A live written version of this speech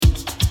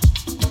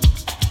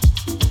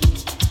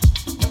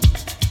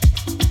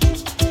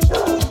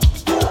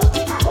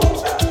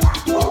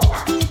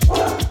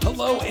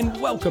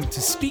Welcome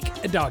to Speak,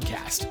 a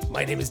Dogcast.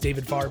 My name is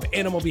David Farb,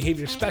 Animal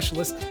Behavior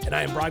Specialist, and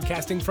I am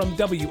broadcasting from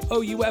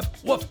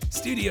WOUF Woof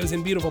Studios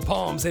in beautiful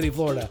Palm City,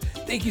 Florida.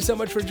 Thank you so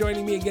much for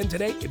joining me again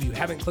today. If you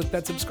haven't clicked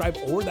that subscribe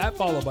or that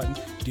follow button,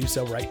 do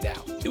so right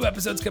now. New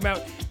episodes come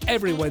out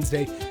every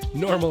Wednesday.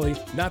 Normally,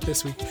 not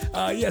this week.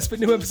 Yes, but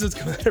new episodes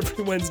come out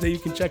every Wednesday. You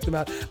can check them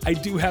out. I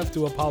do have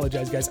to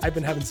apologize, guys. I've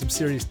been having some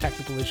serious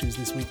technical issues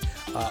this week.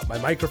 My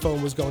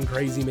microphone was going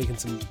crazy, making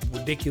some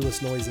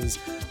ridiculous noises.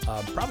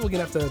 Probably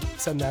gonna have to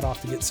send that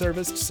off to get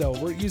serviced. So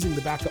we're using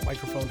the backup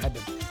microphone. Had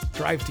to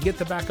drive to get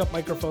the backup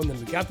microphone. Then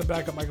we got the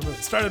backup microphone.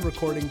 Started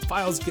recording.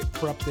 Files get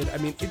corrupted. I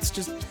mean,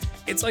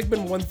 it's like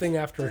been one thing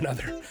after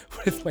another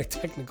with my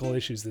technical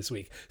issues this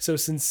week. So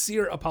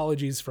sincere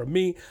apologies from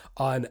me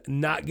on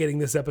not getting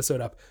this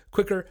episode up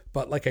quicker.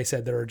 But like I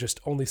said, there are just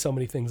only so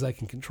many things I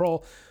can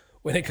control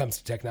when it comes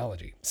to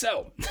technology.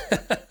 So,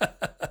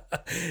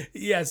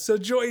 yes, so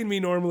join me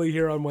normally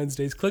here on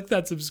Wednesdays. Click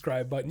that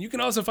subscribe button. You can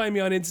also find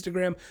me on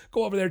Instagram.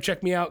 Go over there,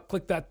 check me out.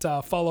 Click that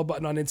follow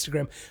button on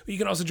Instagram. You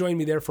can also join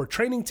me there for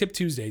Training Tip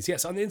Tuesdays.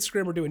 Yes, on the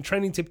Instagram, we're doing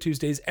Training Tip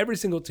Tuesdays every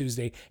single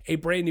Tuesday, a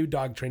brand new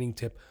dog training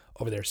tip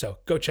over there. So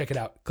go check it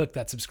out. Click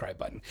that subscribe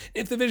button.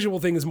 If the visual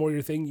thing is more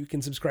your thing, you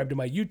can subscribe to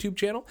my YouTube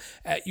channel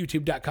at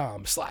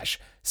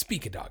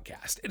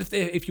youtube.com/speakadogcast. And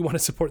if you want to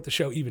support the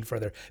show even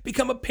further,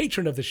 become a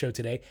patron of the show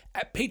today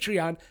at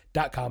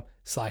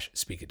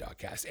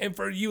patreon.com/speakadogcast. And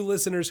for you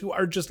listeners who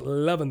are just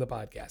loving the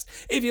podcast,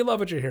 if you love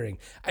what you're hearing,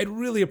 I'd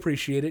really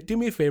appreciate it. Do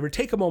me a favor,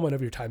 take a moment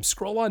of your time,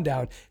 scroll on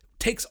down.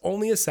 Takes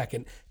only a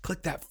second.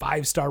 Click that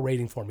 5-star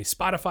rating for me.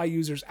 Spotify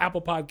users,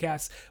 Apple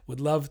Podcasts, would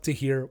love to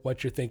hear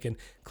what you're thinking.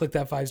 Click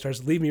that 5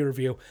 stars, leave me a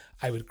review.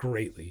 I would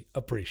greatly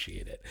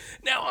appreciate it.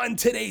 Now on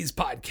today's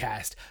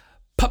podcast,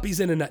 puppies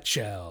in a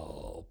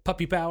nutshell.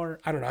 Puppy power?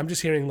 I don't know. I'm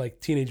just hearing like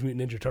Teenage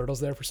Mutant Ninja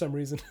Turtles there for some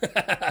reason.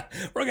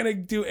 We're going to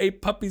do a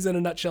puppies in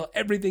a nutshell.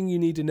 Everything you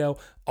need to know.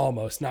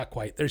 Almost, not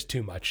quite. There's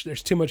too much.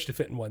 There's too much to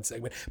fit in one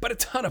segment, but a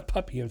ton of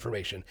puppy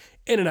information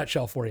in a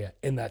nutshell for you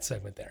in that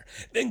segment there.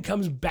 Then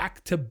comes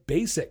back to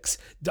basics.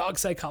 Dog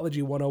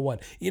Psychology 101.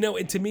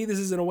 And to me, this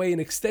is in a way an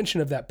extension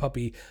of that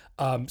puppy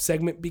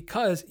segment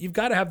because you've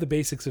got to have the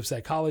basics of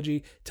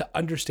psychology to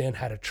understand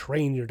how to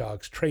train your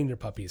dogs, train your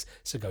puppies.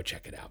 So go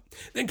check it out.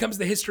 Then comes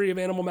the History of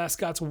Animal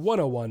Mascots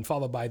 101,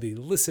 followed by the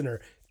listener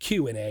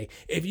Q&A.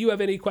 If you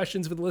have any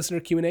questions for the listener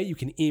Q&A, you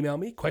can email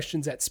me,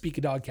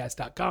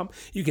 questions@speakadogcast.com.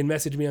 You can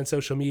message me on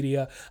social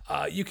media.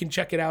 You can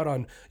check it out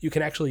you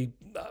can actually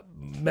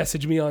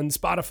message me on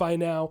Spotify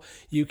now.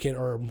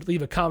 Or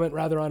leave a comment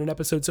rather on an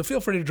episode. So feel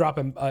free to drop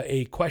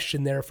a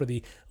question there for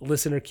the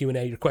listener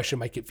Q&A. Your question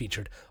might get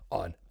featured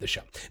on the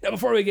show. Now,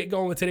 before we get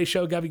going with today's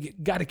show, got to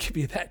give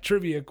you that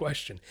trivia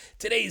question.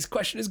 Today's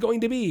question is going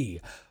to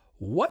be,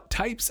 what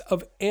types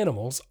of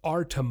animals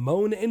are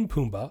Timon and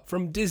Pumbaa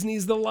from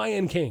Disney's The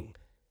Lion King?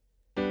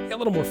 A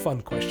little more fun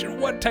question.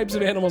 What types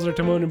of animals are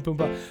Timon and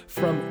Pumbaa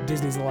from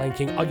Disney's The Lion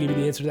King? I'll give you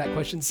the answer to that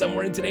question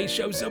somewhere in today's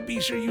show, so be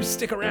sure you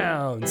stick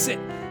around, sit,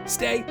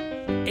 stay,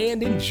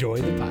 and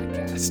enjoy the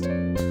podcast.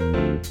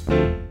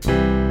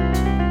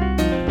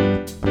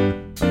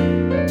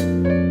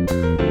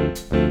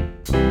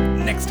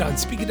 Next on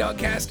Speak a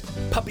Dogcast,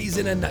 puppies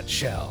in a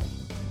nutshell.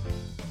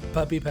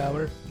 Puppy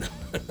power.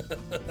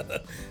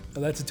 Oh,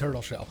 that's a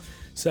turtle shell.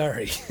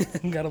 Sorry,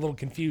 got a little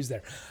confused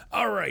there.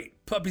 All right,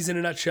 puppies in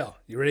a nutshell.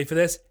 You ready for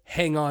this?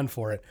 Hang on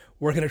for it.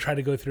 We're going to try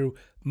to go through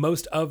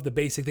most of the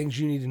basic things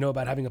you need to know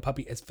about having a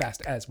puppy as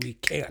fast as we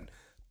can.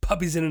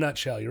 Puppies in a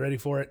nutshell. You ready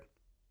for it?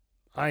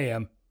 I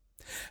am.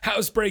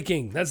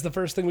 Housebreaking. That's the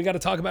first thing we got to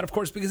talk about, of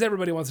course, because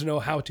everybody wants to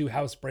know how to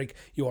housebreak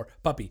your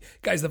puppy.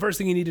 Guys, the first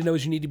thing you need to know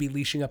is you need to be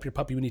leashing up your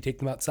puppy when you take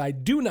them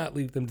outside. Do not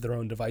leave them to their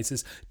own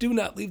devices. Do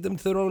not leave them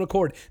to their own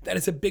accord. That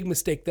is a big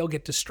mistake. They'll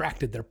get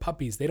distracted. They're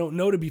puppies. They don't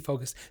know to be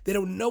focused. They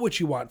don't know what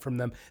you want from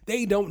them.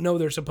 They don't know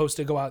they're supposed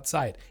to go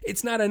outside.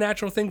 It's not a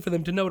natural thing for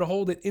them to know to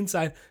hold it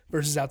inside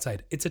versus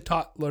outside. It's a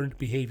taught, learned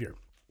behavior.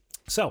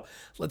 So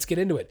let's get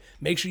into it.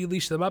 Make sure you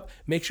leash them up.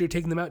 Make sure you're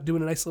taking them out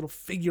doing a nice little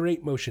figure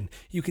 8 motion.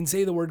 You can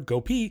say the word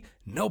go pee.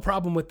 No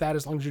problem with that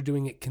as long as you're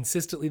doing it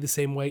consistently the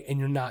same way and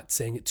you're not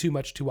saying it too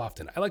much too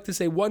often. I like to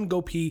say one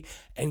go pee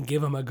and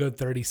give them a good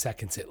 30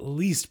 seconds at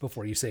least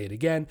before you say it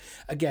again.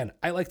 Again,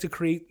 I like to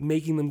create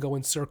making them go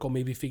in circle,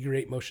 maybe figure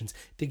 8 motions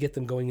to get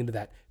them going into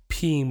that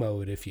pee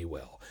mode, if you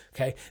will.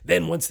 Okay.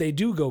 Then once they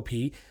do go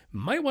pee,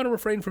 might want to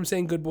refrain from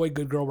saying good boy,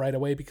 good girl right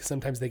away because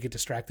sometimes they get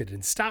distracted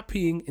and stop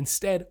peeing.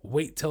 Instead,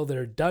 wait till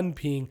they're done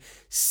peeing,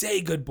 say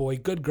good boy,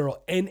 good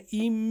girl, and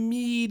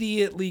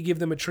immediately give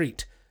them a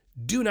treat.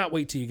 Do not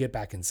wait till you get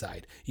back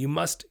inside. You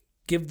must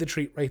give the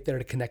treat right there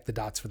to connect the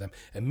dots for them.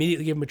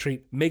 Immediately give them a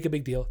treat, make a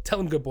big deal, tell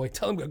them good boy,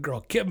 tell them good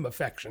girl, give them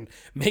affection,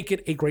 make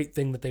it a great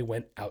thing that they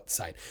went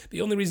outside. The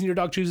only reason your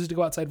dog chooses to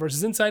go outside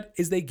versus inside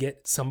is they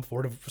get some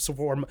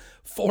form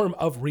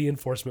of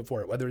reinforcement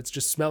for it, whether it's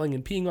just smelling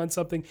and peeing on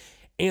something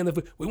and the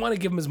food. We want to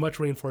give them as much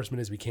reinforcement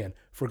as we can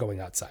for going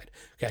outside.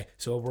 Okay,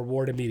 so a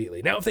reward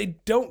immediately. Now, if they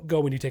don't go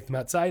when you take them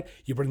outside,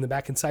 you bring them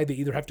back inside. They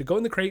either have to go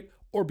in the crate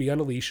or be on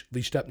a leash,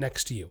 leashed up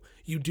next to you.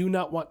 You do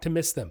not want to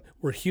miss them.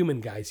 We're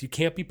human, guys. You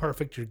can't be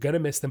perfect. You're going to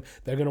miss them.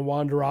 They're going to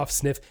wander off,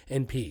 sniff,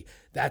 and pee.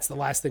 That's the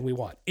last thing we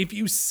want. If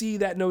you see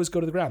that nose go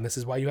to the ground, this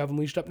is why you have them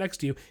leashed up next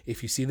to you.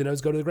 If you see the nose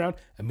go to the ground,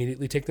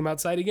 immediately take them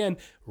outside again,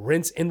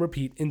 rinse and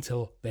repeat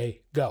until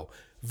they go.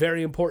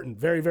 Very important.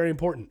 Very, very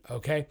important.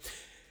 Okay.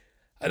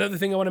 Another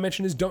thing I want to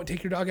mention is don't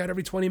take your dog out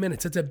every 20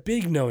 minutes. It's a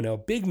big no-no,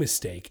 big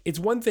mistake. It's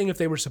one thing if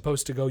they were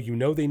supposed to go, you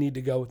know they need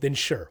to go, then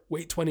sure,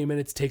 wait 20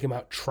 minutes, take them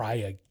out, try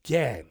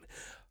again.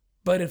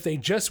 But if they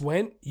just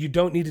went, you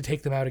don't need to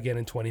take them out again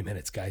in 20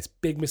 minutes, guys.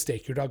 Big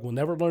mistake. Your dog will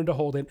never learn to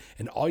hold it,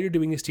 and all you're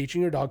doing is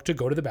teaching your dog to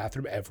go to the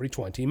bathroom every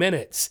 20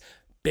 minutes.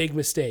 Big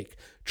mistake.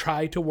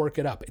 Try to work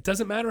it up. It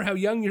doesn't matter how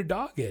young your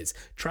dog is.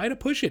 Try to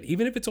push it,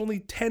 even if it's only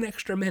 10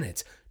 extra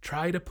minutes.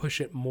 Try to push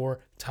it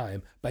more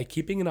time by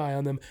keeping an eye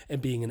on them and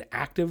being an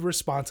active,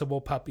 responsible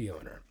puppy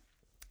owner.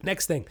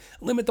 Next thing,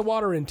 limit the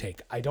water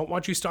intake. I don't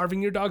want you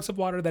starving your dogs of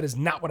water. That is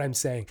not what I'm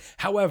saying.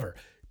 However,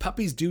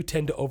 puppies do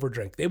tend to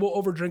overdrink. They will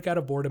overdrink out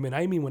of boredom. And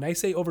I mean, when I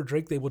say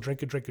overdrink, they will drink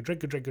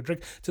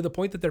to the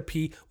point that their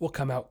pee will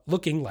come out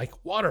looking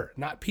like water,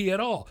 not pee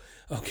at all.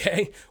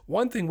 Okay.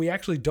 One thing, we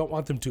actually don't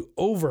want them to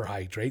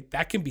overhydrate.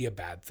 That can be a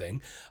bad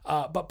thing.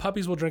 But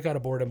puppies will drink out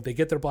of boredom. They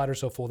get their bladder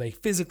so full, they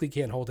physically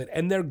can't hold it,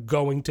 and they're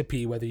going to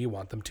pee whether you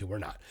want them to or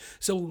not.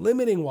 So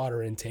limiting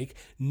water intake,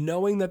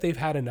 knowing that they've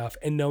had enough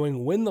and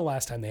knowing when the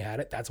last time they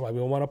had it. That's why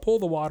we want to pull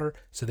the water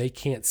so they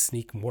can't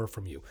sneak more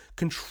from you.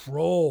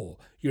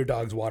 Control your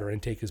dog's water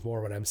intake is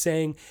more what I'm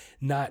saying,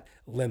 not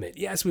limit.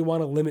 Yes, we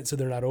want to limit so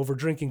they're not over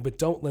drinking, but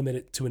don't limit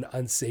it to an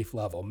unsafe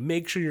level.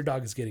 Make sure your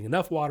dog is getting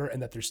enough water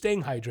and that they're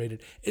staying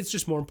hydrated. It's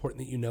just more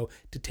important that you know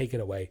to take it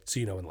away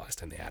so you know when the last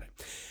time they had it.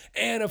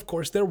 And of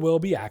course, there will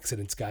be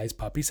accidents, guys.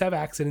 Puppies have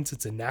accidents.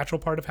 It's a natural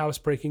part of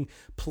housebreaking.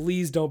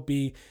 Please don't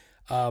be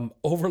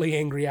overly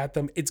angry at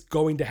them. It's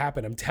going to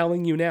happen. I'm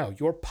telling you now,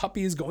 your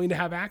puppy is going to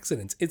have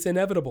accidents. It's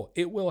inevitable.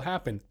 It will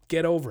happen.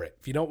 Get over it.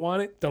 If you don't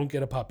want it, don't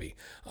get a puppy.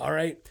 All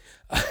right.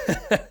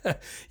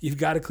 You've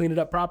got to clean it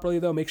up properly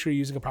though. Make sure you're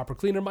using a proper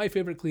cleaner. My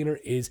favorite cleaner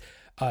is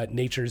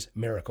Nature's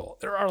Miracle.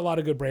 There are a lot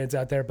of good brands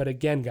out there, but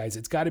again, guys,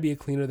 it's got to be a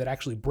cleaner that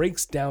actually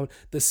breaks down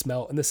the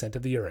smell and the scent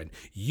of the urine.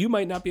 You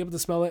might not be able to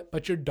smell it,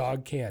 but your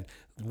dog can.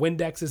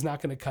 Windex is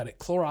not going to cut it.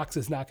 Clorox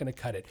is not going to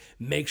cut it.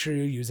 Make sure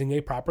you're using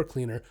a proper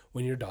cleaner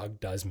when your dog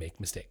does make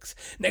mistakes.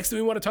 Next thing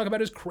we want to talk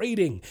about is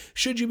crating.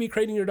 Should you be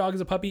crating your dog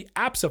as a puppy?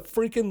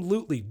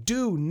 Abso-freaking-lutely.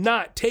 Do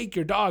not take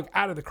your dog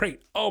out of the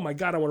crate. Oh my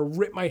God, I want to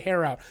rip my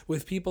hair out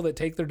with people that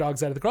take their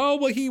dogs out of the crate. Oh,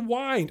 well, he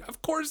whined.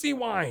 Of course he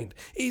whined.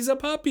 He's a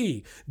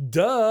puppy.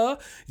 Duh.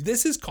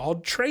 This is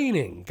called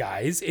training,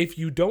 guys. If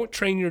you don't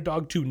train your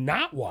dog to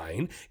not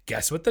whine,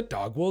 guess what the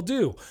dog will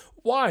do?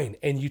 Whine,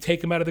 and you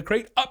take him out of the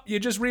crate. You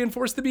just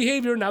reinforce the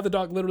behavior. Now the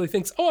dog literally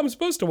thinks, oh, I'm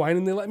supposed to whine,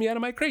 and they let me out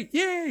of my crate.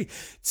 Yay!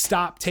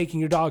 Stop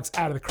taking your dogs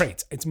out of the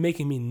crates. It's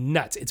making me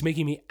nuts. It's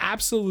making me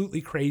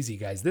absolutely crazy,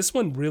 guys. This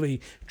one really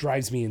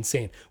drives me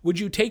insane. Would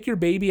you take your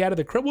baby out of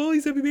the crib? Well,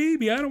 he's a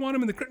baby. I don't want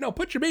him in the crib. No,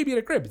 put your baby in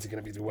a crib. Is he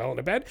going to be well in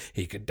a bed?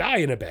 He could die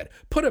in a bed.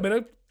 Put him in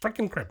a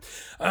freaking crib.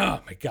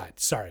 Oh my God.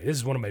 Sorry. This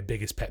is one of my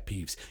biggest pet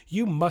peeves.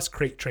 You must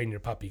crate train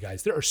your puppy,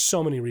 guys. There are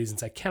so many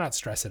reasons. I cannot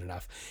stress it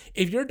enough.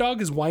 If your dog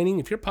is whining,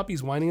 if your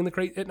puppy's whining in the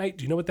crate at night,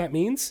 do you know what that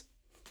means?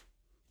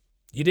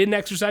 You didn't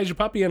exercise your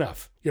puppy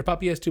enough. Your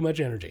puppy has too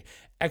much energy.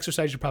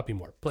 Exercise your puppy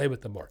more. Play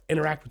with them more.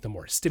 Interact with them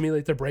more.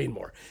 Stimulate their brain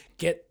more.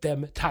 Get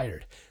them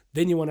tired.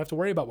 Then you won't have to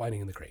worry about whining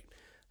in the crate.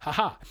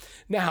 Haha.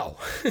 Now,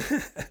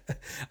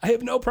 I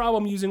have no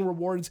problem using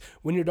rewards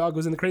when your dog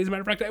goes in the crate. As a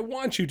matter of fact, I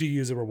want you to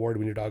use a reward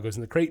when your dog goes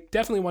in the crate.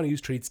 Definitely want to use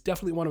treats.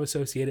 Definitely want to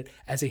associate it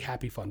as a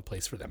happy, fun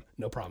place for them.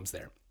 No problems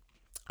there.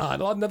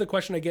 Another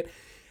question I get,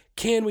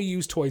 can we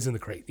use toys in the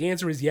crate? The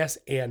answer is yes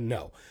and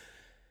no.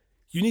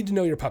 You need to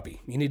know your puppy.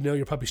 You need to know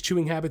your puppy's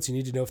chewing habits. You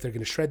need to know if they're going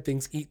to shred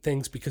things, eat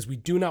things, because we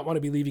do not want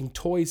to be leaving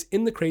toys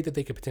in the crate that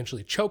they could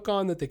potentially choke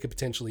on, that they could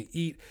potentially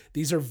eat.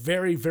 These are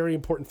very, very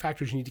important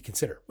factors you need to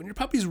consider. When your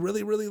puppy's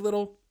really, really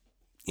little,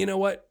 you know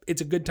what?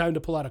 It's a good time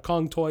to pull out a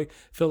Kong toy,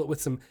 fill it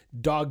with some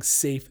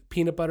dog-safe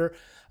peanut butter.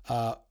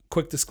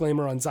 Quick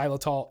disclaimer on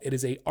xylitol. It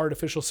is an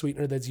artificial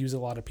sweetener that's used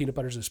in a lot of peanut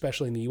butters,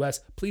 especially in the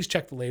US. Please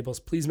check the labels.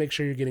 Please make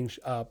sure you're getting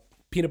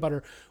peanut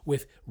butter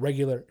with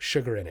regular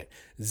sugar in it.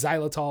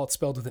 Xylitol, it's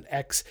spelled with an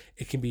X.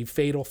 It can be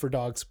fatal for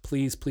dogs.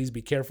 Please, please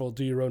be careful.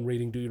 Do your own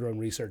reading, do your own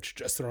research.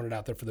 Just throwing it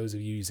out there for those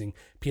of you using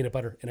peanut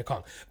butter in a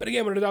Kong. But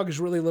again, when a dog is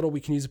really little, we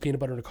can use a peanut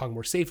butter in a Kong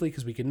more safely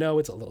because we can know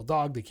it's a little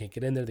dog. They can't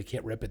get in there. They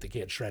can't rip it. They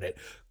can't shred it.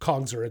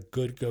 Kongs are a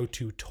good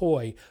go-to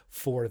toy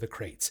for the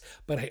crates.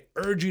 But I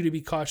urge you to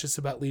be cautious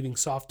about leaving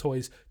soft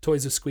toys,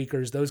 toys with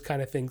squeakers, those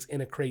kind of things in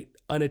a crate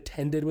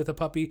unattended with a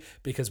puppy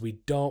because we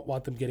don't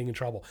want them getting in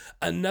trouble.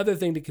 Another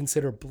thing to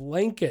consider,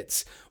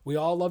 blankets. We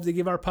all love to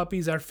give our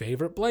puppies our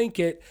favorite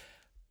blanket.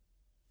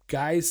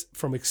 Guys,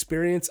 from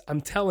experience, I'm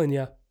telling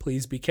you,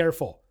 please be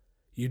careful.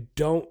 You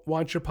don't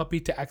want your puppy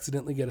to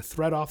accidentally get a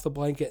thread off the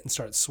blanket and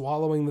start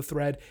swallowing the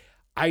thread.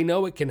 I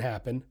know it can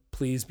happen.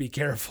 Please be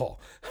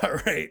careful. All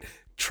right.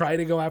 Try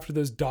to go after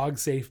those dog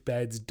safe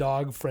beds,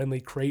 dog friendly,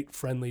 crate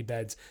friendly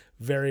beds.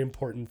 Very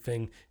important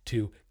thing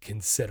to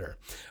consider.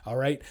 All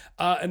right.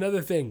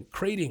 Another thing,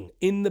 crating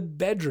in the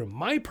bedroom.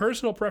 My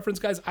personal preference,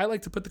 guys, I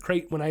like to put the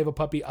crate when I have a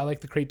puppy. I like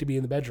the crate to be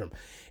in the bedroom.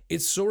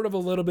 It's sort of a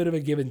little bit of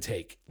a give and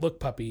take. Look,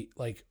 puppy,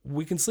 like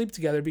we can sleep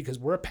together because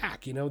we're a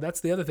pack. You know,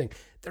 that's the other thing.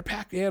 They're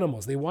pack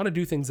animals. They want to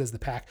do things as the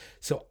pack.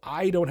 So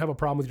I don't have a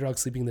problem with your dog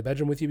sleeping in the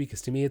bedroom with you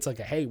because to me, it's like,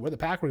 hey, we're the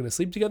pack. We're going to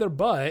sleep together,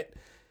 but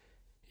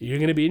you're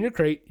going to be in your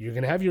crate, you're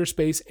going to have your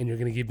space, and you're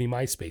going to give me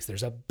my space.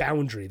 There's a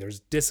boundary, there's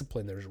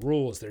discipline, there's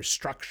rules, there's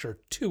structure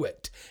to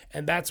it.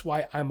 And that's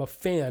why I'm a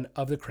fan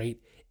of the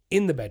crate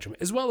in the bedroom,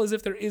 as well as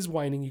if there is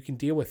whining, you can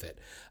deal with it.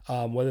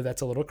 Whether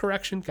that's a little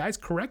correction, guys,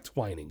 correct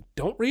whining.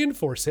 Don't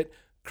reinforce it,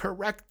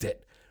 correct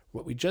it.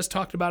 What we just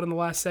talked about in the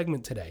last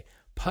segment today.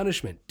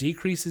 Punishment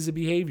decreases the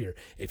behavior.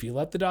 If you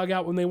let the dog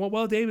out when they want,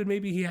 well, David,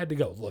 maybe he had to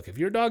go. Look, if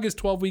your dog is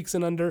 12 weeks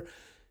and under,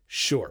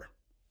 sure.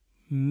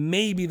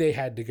 Maybe they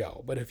had to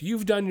go. But if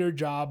you've done your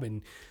job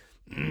and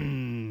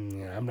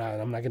I'm not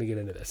going to get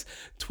into this.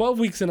 12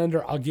 weeks and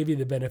under, I'll give you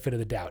the benefit of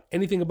the doubt.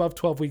 Anything above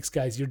 12 weeks,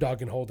 guys, your dog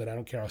can hold it. I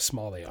don't care how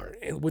small they are,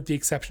 with the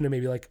exception of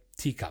maybe like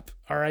teacup.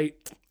 All right.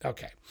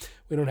 Okay.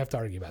 We don't have to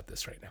argue about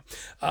this right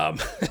now.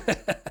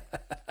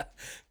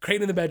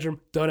 Crate in the bedroom.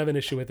 Don't have an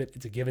issue with it.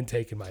 It's a give and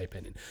take in my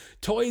opinion.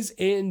 Toys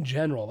in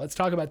general. Let's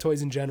talk about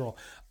toys in general.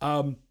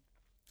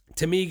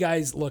 To me,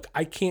 guys, look,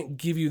 I can't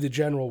give you the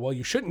general, well,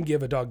 you shouldn't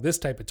give a dog this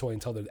type of toy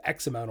until they're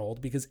X amount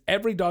old, because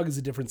every dog is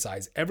a different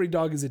size. Every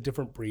dog is a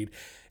different breed.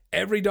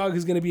 Every dog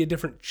is going to be a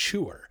different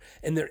chewer.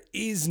 And there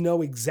is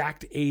no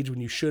exact age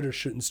when you should or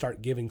shouldn't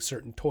start giving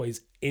certain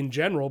toys in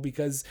general,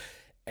 because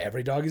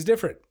every dog is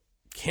different.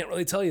 Can't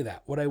really tell you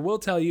that. What I will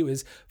tell you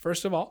is,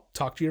 first of all,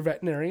 talk to your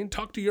veterinarian,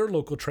 talk to your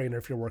local trainer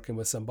if you're working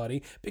with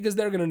somebody, because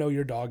they're going to know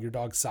your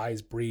dog's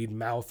size, breed,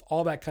 mouth,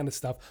 all that kind of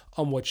stuff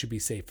on what should be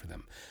safe for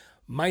them.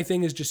 My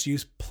thing is just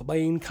use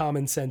plain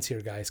common sense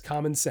here, guys.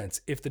 Common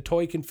sense. If the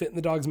toy can fit in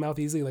the dog's mouth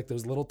easily, like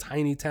those little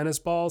tiny tennis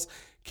balls,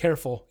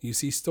 careful. You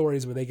see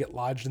stories where they get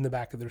lodged in the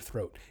back of their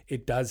throat.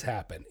 It does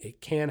happen. It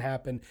can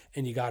happen,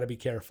 and you got to be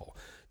careful.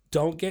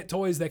 Don't get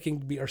toys that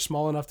are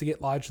small enough to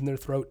get lodged in their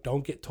throat.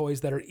 Don't get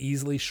toys that are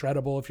easily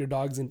shreddable if your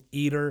dog's an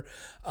eater.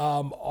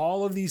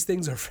 All of these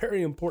things are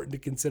very important to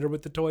consider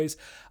with the toys.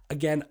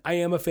 Again, I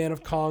am a fan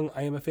of Kong.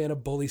 I am a fan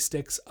of bully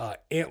sticks.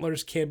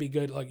 Antlers can be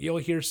good. Like you'll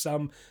hear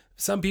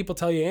some people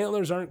tell you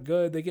antlers aren't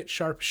good. They get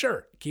sharp.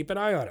 Sure, keep an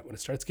eye on it. When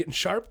it starts getting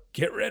sharp,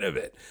 get rid of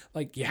it.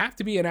 Like you have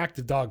to be an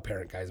active dog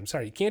parent, guys. I'm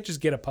sorry. You can't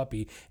just get a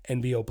puppy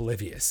and be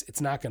oblivious.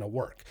 It's not going to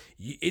work.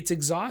 It's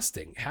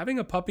exhausting. Having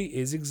a puppy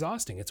is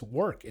exhausting. It's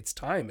work. It's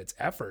time. It's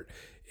effort.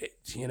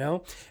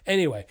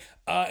 Anyway,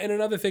 and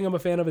another thing I'm a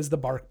fan of is the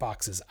bark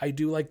boxes. I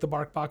do like the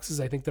bark boxes.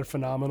 I think they're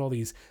phenomenal.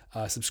 These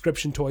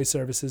subscription toy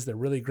services, they're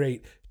really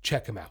great.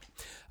 Check them out.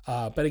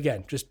 But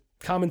again, just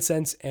common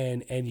sense,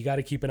 and you got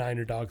to keep an eye on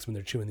your dogs when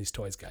they're chewing these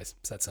toys, guys.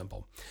 It's that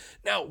simple.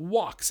 Now,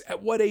 walks.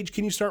 At what age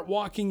can you start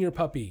walking your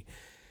puppy?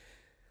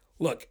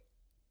 Look,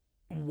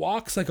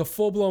 walks, like a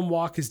full-blown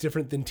walk, is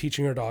different than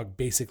teaching your dog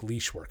basic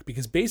leash work,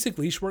 because basic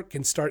leash work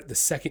can start the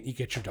second you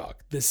get your dog.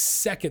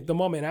 The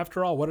moment.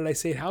 After all, what did I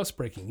say at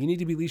housebreaking? You need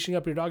to be leashing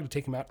up your dog to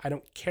take him out. I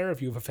don't care if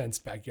you have a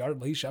fenced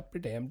backyard. Leash up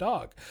your damn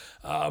dog.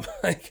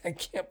 I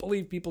can't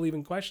believe people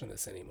even question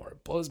this anymore.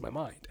 It blows my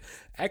mind.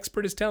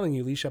 Expert is telling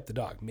you leash up the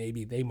dog.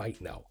 Maybe they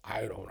might know.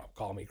 I don't know.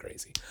 Call me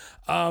crazy.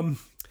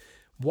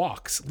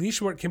 Walks.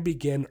 Leash work can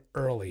begin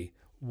early.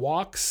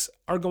 Walks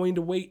are going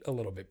to wait a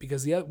little bit,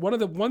 because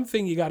one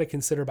thing you got to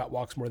consider about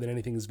walks more than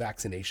anything is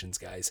vaccinations,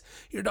 guys.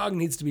 Your dog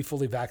needs to be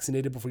fully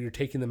vaccinated before you're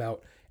taking them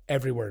out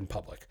everywhere in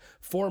public.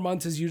 4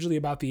 months is usually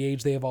about the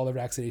age they have all their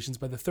vaccinations.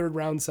 By the third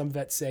round, some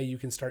vets say you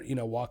can start,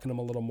 walking them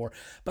a little more.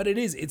 But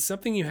it's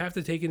something you have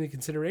to take into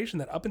consideration,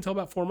 that up until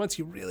about 4 months,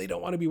 you really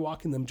don't want to be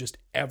walking them just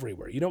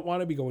everywhere. You don't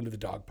want to be going to the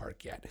dog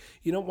park yet.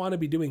 You don't want to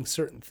be doing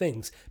certain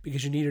things,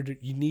 because you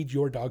need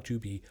your dog to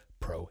be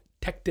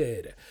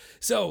protected.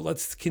 So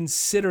let's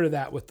consider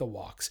that with the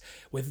walks.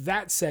 With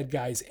that said,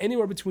 guys,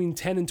 anywhere between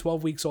 10 and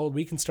 12 weeks old,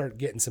 we can start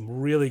getting some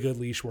really good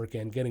leash work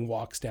in, getting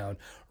walks down.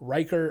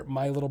 Riker,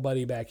 my little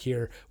buddy back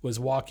here, was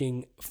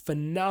walking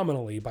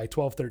phenomenally by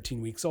 12,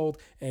 13 weeks old,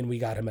 and we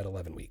got him at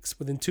 11 weeks.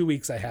 Within 2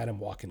 weeks, I had him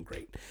walking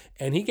great.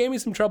 And he gave me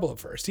some trouble at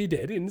first. He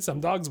did, and some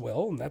dogs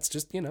will, and that's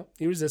just,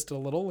 he resisted a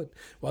little and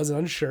wasn't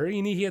unsure.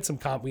 He had some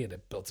we had to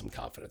build some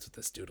confidence with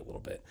this dude a little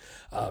bit.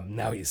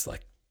 Now he's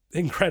like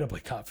incredibly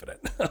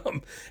confident.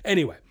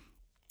 Anyway,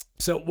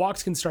 so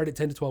walks can start at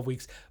 10 to 12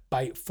 weeks.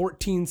 By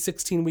 14,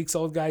 16 weeks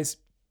old, guys,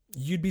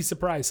 you'd be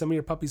surprised. Some of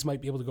your puppies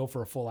might be able to go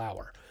for a full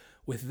hour.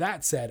 With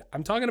that said,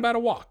 I'm talking about a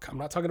walk. I'm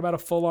not talking about a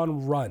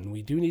full-on run.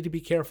 We do need to be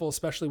careful,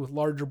 especially with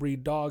larger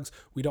breed dogs.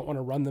 We don't want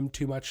to run them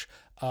too much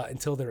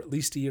until they're at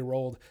least a year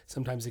old.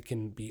 Sometimes it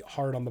can be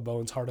hard on the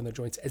bones, hard on the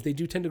joints, as they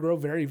do tend to grow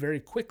very, very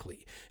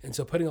quickly. And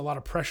so putting a lot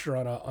of pressure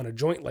on a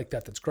joint like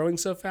that that's growing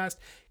so fast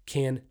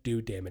can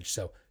do damage.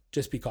 So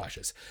Just be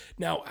cautious.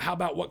 Now, how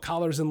about what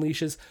collars and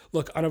leashes?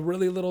 Look, on a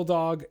really little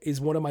dog is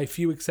one of my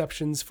few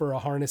exceptions for a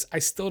harness. I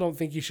still don't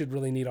think you should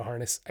really need a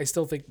harness. I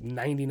still think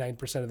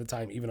 99% of the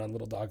time, even on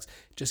little dogs,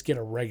 just get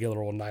a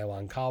regular old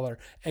nylon collar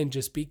and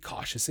just be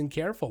cautious and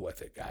careful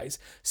with it, guys.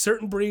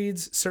 Certain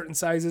breeds, certain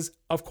sizes,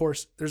 of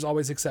course, there's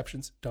always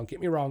exceptions. Don't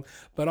get me wrong.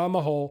 But on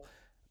the whole,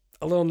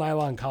 a little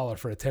nylon collar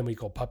for a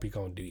 10-week-old puppy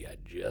going to do you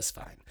just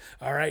fine.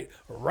 All right.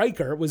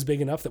 Riker was big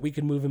enough that we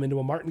could move him into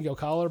a martingale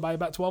collar by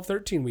about 12,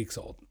 13 weeks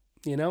old.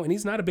 And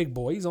he's not a big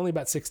boy. He's only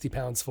about 60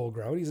 pounds full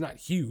grown. He's not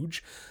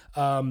huge.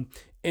 And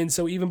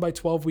so even by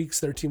 12 weeks,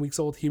 13 weeks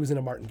old, he was in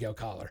a martingale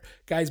collar.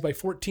 Guys, by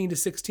 14 to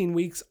 16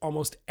 weeks,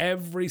 almost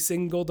every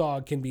single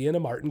dog can be in a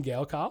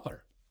martingale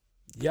collar.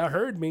 You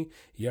heard me.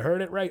 You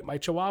heard it right. My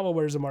Chihuahua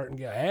wears a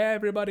martingale.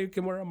 Everybody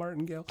can wear a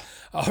martingale.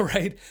 All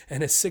right.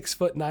 And a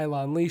 6-foot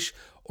nylon leash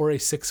or a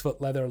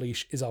 6-foot leather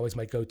leash is always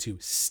my go-to.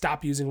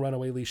 Stop using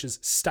runaway leashes.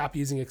 Stop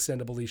using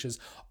extendable leashes.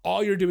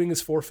 All you're doing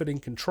is forfeiting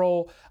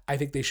control. I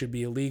think they should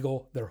be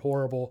illegal. They're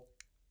horrible.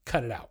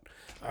 Cut it out.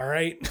 All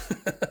right.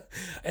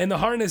 And the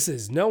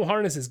harnesses, no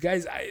harnesses.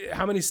 Guys,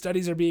 how many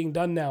studies are being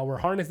done now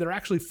where they're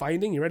actually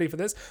finding, you ready for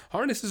this?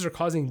 Harnesses are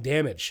causing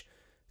damage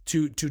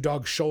to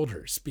dog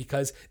shoulders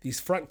because these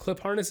front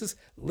clip harnesses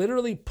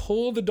literally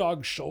pull the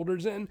dog's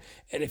shoulders in.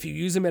 And if you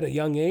use them at a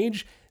young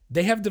age,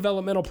 they have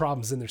developmental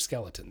problems in their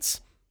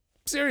skeletons.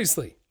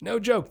 Seriously, no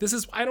joke.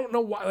 I don't know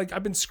why,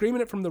 I've been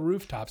screaming it from the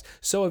rooftops.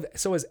 So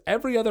has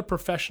every other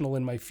professional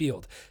in my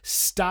field.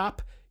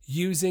 Stop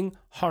using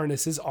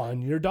harnesses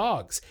on your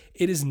dogs.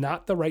 It is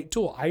not the right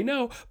tool. I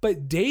know,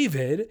 but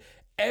David,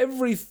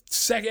 every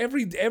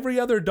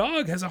other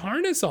dog has a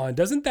harness on.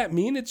 Doesn't that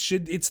mean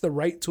it's the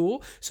right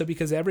tool? So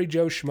because every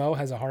Joe Schmo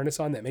has a harness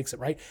on, that makes it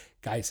right?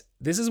 Guys,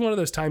 this is one of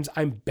those times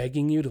I'm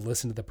begging you to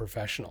listen to the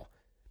professional.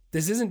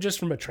 This isn't just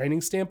from a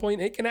training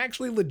standpoint. It can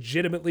actually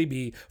legitimately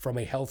be from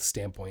a health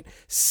standpoint.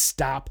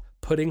 Stop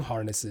putting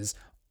harnesses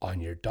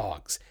on your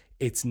dogs.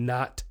 It's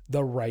not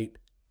the right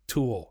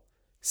tool.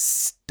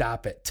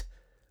 Stop it.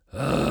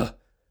 Ugh.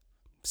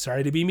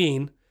 Sorry to be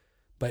mean,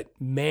 but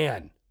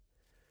man,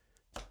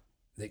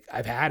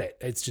 I've had it.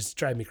 It's just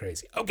driving me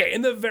crazy. Okay,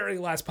 and the very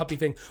last puppy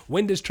thing.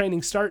 When does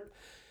training start?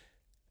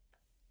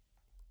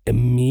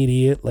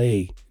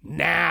 Immediately.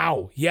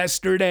 Now.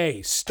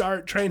 Yesterday.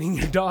 Start training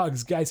your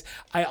dogs. Guys,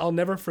 I'll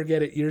never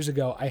forget it. Years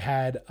ago, I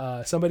had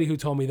somebody who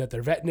told me that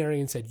their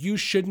veterinarian said, you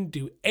shouldn't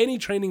do any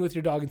training with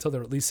your dog until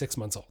they're at least 6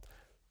 months old.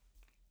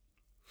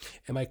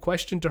 And my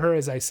question to her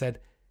is, I said,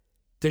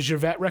 does your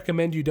vet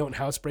recommend you don't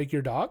housebreak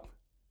your dog?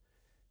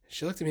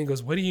 She looked at me and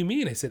goes, what do you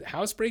mean? I said,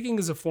 housebreaking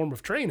is a form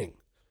of training.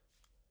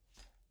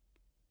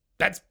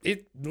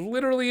 It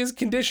literally is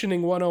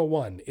conditioning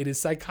 101. It is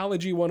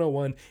psychology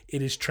 101.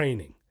 It is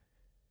training.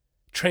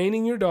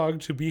 Training your dog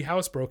to be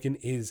housebroken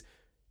is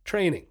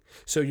training.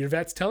 So your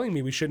vet's telling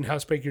me we shouldn't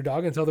housebreak your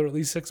dog until they're at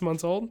least 6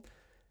 months old?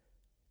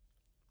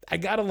 I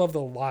gotta love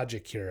the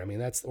logic here. I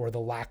mean, or the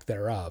lack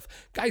thereof.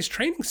 Guys,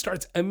 training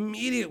starts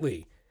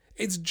immediately.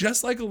 It's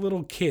just like a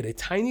little kid, a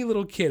tiny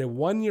little kid at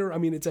 1 year. I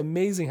mean, it's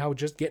amazing how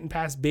just getting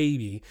past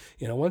baby,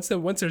 once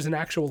there's an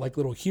actual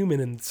little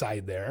human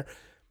inside there,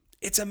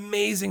 it's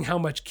amazing how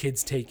much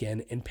kids take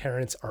in and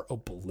parents are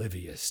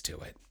oblivious to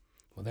it.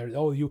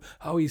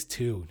 Well, he's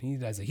 2. He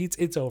does it.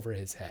 It's over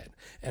his head.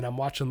 And I'm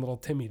watching little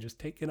Timmy just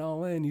take it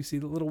all in. You see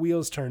the little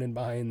wheels turning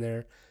behind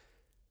there.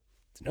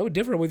 It's no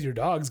different with your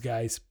dogs,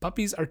 guys.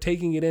 Puppies are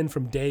taking it in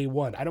from day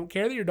one. I don't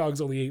care that your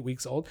dog's only 8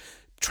 weeks old.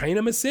 Train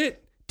him a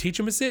sit. Teach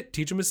him a sit.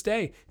 Teach him a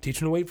stay.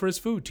 Teach him to wait for his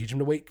food. Teach him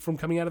to wait from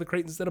coming out of the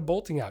crate instead of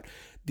bolting out.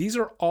 These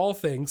are all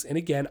things. And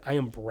again, I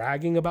am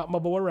bragging about my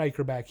boy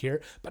Riker back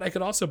here, but I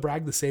could also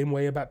brag the same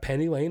way about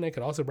Penny Lane. I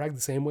could also brag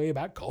the same way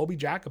about Colby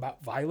Jack,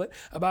 about Violet,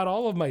 about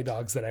all of my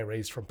dogs that I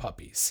raised from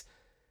puppies.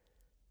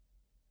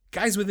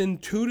 Guys, within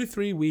 2 to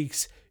 3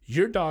 weeks,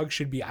 your dog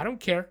should be, I don't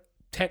care,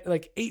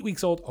 8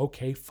 weeks old,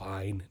 okay,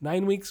 fine.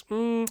 9 weeks,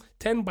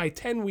 10 by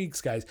 10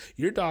 weeks, guys.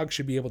 Your dog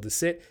should be able to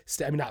sit,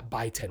 not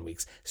by 10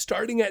 weeks.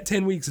 Starting at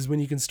 10 weeks is when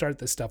you can start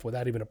this stuff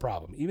without even a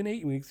problem. Even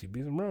 8 weeks, you'd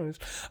be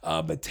surprised.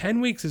 But 10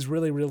 weeks is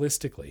really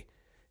realistically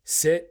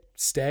sit,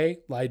 stay,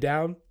 lie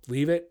down,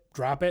 leave it,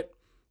 drop it.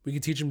 We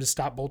can teach them to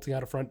stop bolting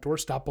out a front door,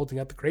 stop bolting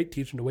out the crate,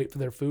 teach them to wait for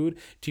their food,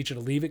 teach them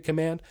to leave it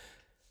command.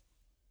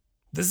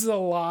 This is a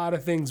lot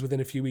of things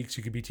within a few weeks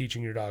you could be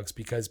teaching your dogs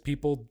because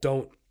people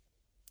don't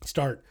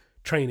start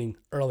training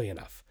early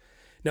enough.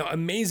 Now,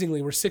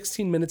 amazingly, we're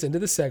 16 minutes into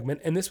the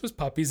segment, and this was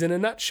puppies in a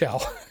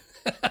nutshell.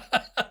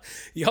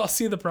 Y'all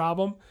see the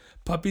problem?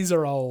 Puppies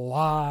are a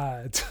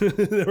lot.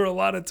 They're a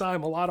lot of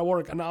time, a lot of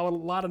work, a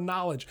lot of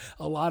knowledge,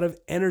 a lot of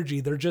energy.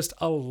 They're just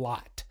a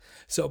lot.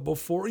 So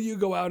before you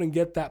go out and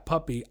get that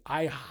puppy,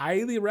 I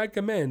highly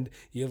recommend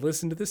you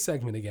listen to this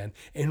segment again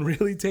and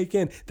really take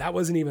in. That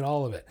wasn't even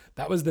all of it.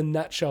 That was the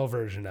nutshell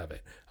version of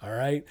it. All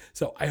right.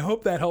 So I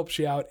hope that helps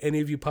you out.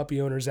 Any of you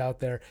puppy owners out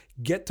there,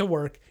 get to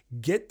work,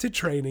 get to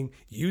training,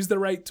 use the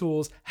right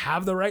tools,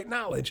 have the right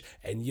knowledge,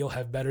 and you'll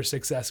have better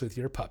success with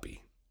your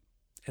puppy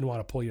and want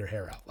to pull your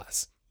hair out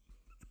less.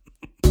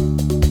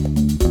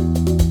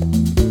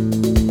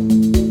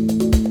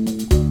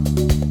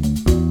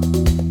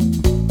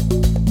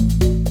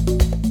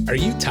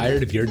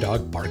 tired of your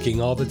dog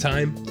barking all the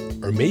time?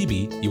 Or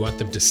maybe you want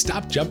them to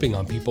stop jumping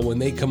on people when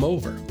they come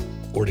over?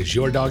 Or does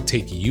your dog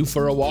take you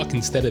for a walk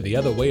instead of the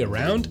other way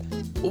around?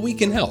 Well, we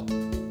can help.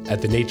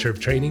 At the Nature of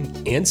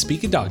Training and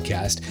Speak a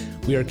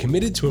Dogcast, we are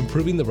committed to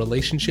improving the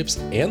relationships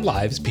and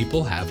lives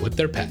people have with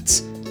their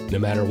pets. No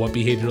matter what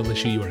behavioral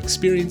issue you are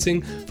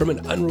experiencing, from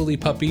an unruly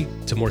puppy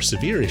to more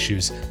severe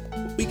issues,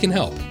 we can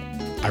help.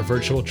 Our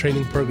virtual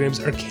training programs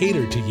are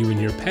catered to you and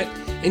your pet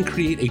and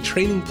create a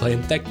training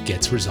plan that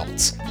gets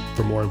results.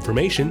 For more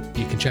information,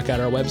 you can check out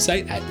our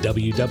website at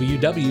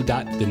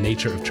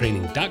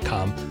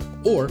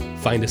www.thenatureoftraining.com or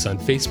find us on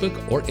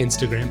Facebook or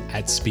Instagram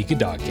at Speak a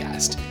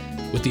Dogcast.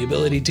 With the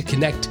ability to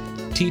connect,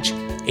 teach,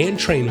 and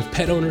train with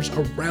pet owners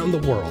around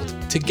the world,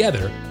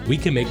 together we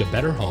can make a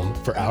better home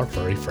for our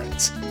furry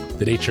friends.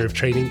 The Nature of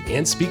Training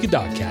and Speak a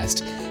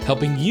Dogcast,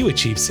 helping you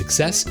achieve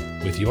success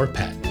with your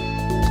pet.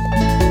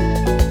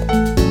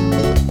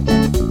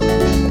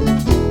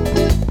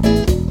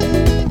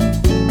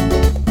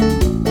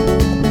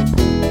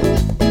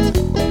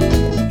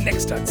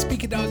 Next on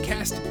Speak a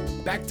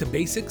Dogcast, back to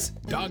basics,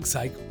 Dog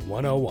Psych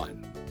 101.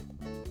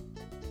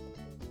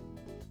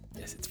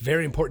 Yes, it's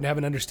very important to have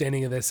an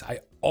understanding of this. I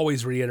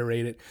always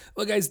reiterate it.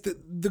 Look, guys,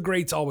 the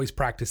greats always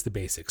practice the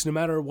basics, no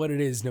matter what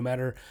it is, no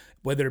matter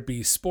whether it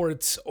be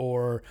sports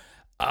or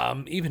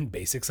even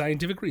basic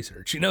scientific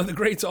research. The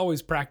greats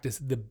always practice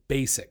the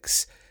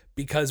basics,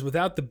 because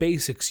without the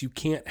basics, you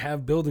can't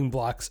have building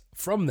blocks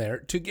from there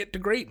to get to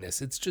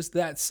greatness. It's just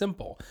that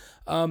simple.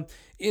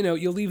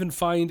 You'll even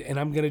find, and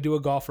I'm going to do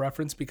a golf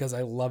reference because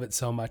I love it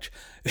so much.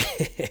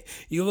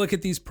 You look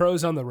at these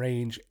pros on the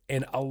range,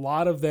 and a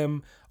lot of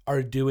them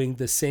are doing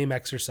the same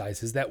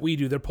exercises that we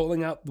do. They're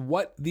pulling out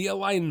the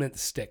alignment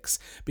sticks,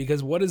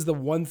 because what is the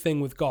one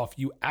thing with golf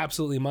you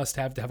absolutely must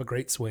have to have a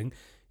great swing?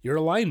 Your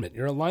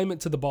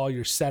alignment to the ball,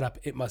 your setup,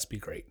 it must be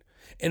great.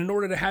 And in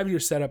order to have your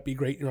setup be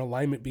great, your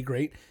alignment be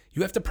great,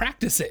 you have to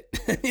practice it.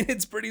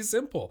 It's pretty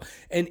simple.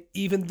 And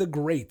even the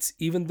greats,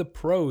 even the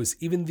pros,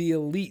 even the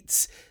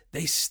elites,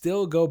 they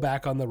still go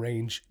back on the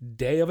range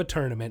day of a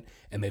tournament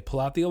and they pull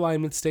out the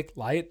alignment stick,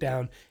 lie it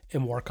down,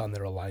 and work on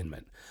their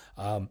alignment.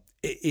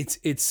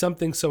 It's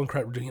something so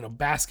incredible.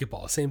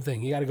 Basketball, same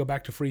thing. You got to go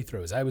back to free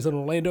throws. I was an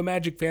Orlando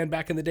Magic fan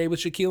back in the day with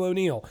Shaquille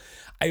O'Neal.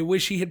 I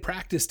wish he had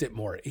practiced it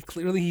more.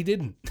 Clearly he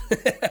didn't.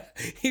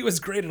 He was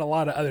great at a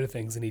lot of other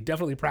things, and he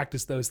definitely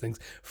practiced those things.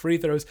 Free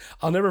throws,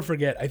 I'll never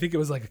forget. I think it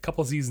was like a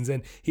couple seasons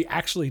in, he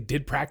actually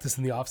did practice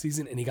in the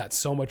offseason, and he got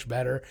so much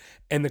better,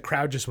 and the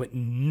crowd just went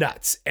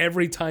nuts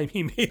every time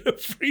he made a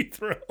free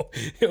throw.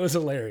 It was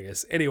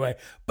hilarious. Anyway,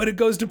 but it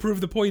goes to prove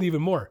the point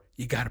even more.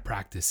 You got to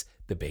practice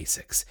the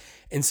basics.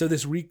 And so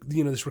this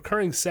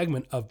recurring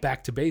segment of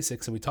Back to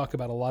Basics, and we talk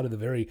about a lot of the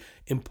very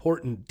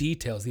important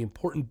details, the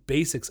important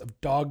basics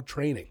of dog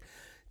training.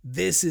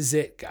 This is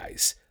it,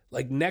 guys.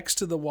 Like next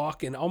to the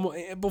walk and almost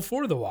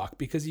before the walk,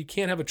 because you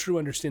can't have a true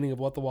understanding of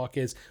what the walk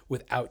is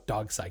without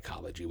dog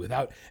psychology,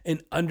 without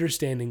an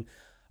understanding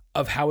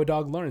of how a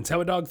dog learns,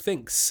 how a dog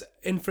thinks,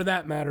 and for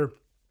that matter,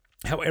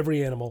 how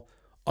every animal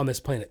on this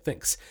planet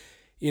thinks.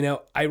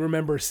 I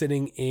remember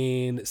sitting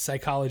in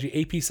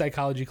AP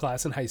psychology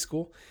class in high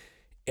school.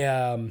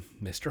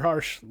 Mr.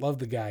 Harsh, loved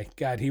the guy.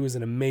 God, he was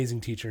an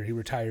amazing teacher. He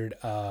retired,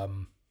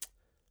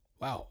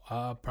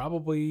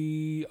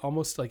 probably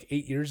almost like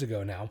 8 years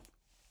ago now.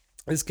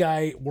 This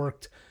guy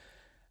worked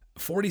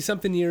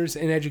 40-something years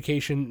in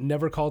education,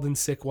 never called in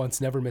sick once,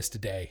 never missed a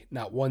day,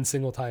 not one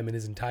single time in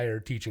his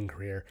entire teaching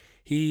career.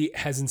 He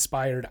has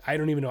inspired, I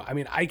don't even know,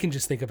 I can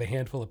just think of a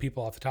handful of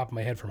people off the top of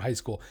my head from high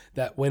school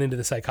that went into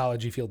the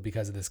psychology field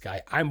because of this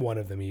guy. I'm one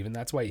of them even.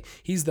 That's why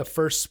he's the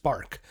first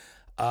spark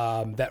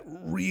that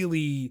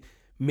really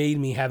made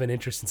me have an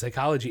interest in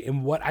psychology.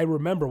 And what I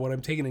remember, what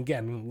I'm taking,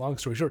 again, long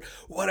story short,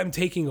 what I'm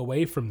taking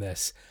away from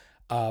this,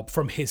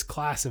 from his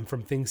class and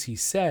from things he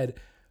said,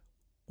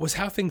 was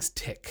how things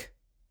tick.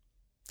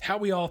 How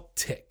we all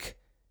tick,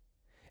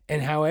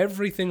 and how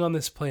everything on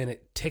this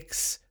planet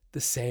ticks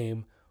the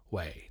same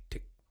way.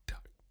 Tick,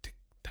 tock, tick,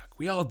 tock.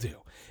 We all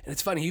do. And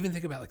it's funny, even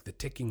think about like the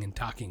ticking and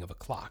talking of a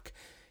clock.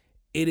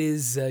 It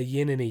is a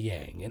yin and a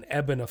yang, an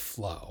ebb and a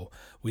flow.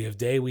 We have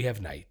day, we have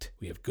night.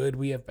 We have good,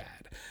 we have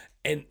bad.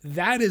 And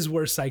that is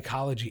where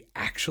psychology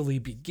actually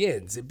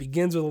begins. It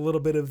begins with a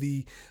little bit of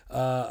the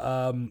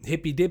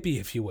hippy dippy,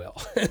 if you will.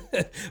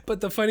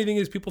 But the funny thing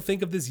is, people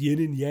think of this yin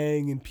and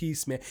yang and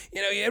peace, man.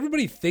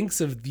 Everybody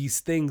thinks of these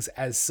things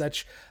as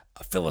such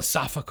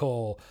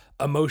philosophical,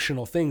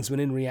 emotional things, when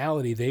in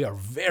reality, they are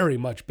very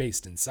much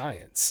based in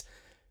science.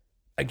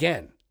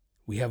 Again,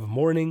 we have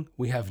morning,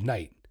 we have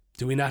night.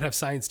 Do we not have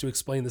science to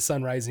explain the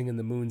sun rising and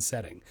the moon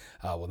setting?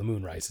 The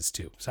moon rises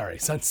too. Sorry,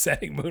 sun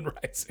setting, moon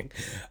rising.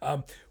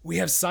 We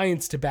have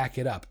science to back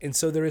it up. And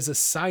so there is a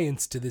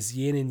science to this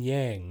yin and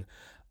yang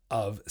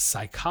of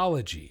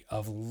psychology,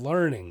 of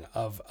learning,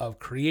 of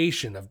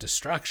creation, of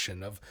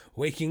destruction, of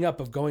waking up,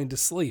 of going to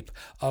sleep,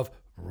 of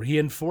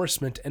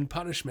reinforcement and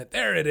punishment.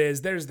 There it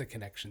is. There's the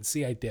connection.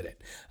 See, I did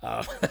it.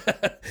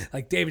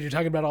 Like, David, you're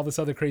talking about all this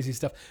other crazy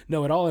stuff.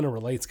 No, it all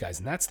interrelates, guys.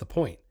 And that's the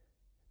point.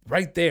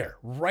 Right there,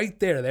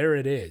 there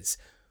it is.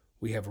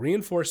 we have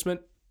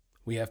reinforcement,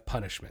 we have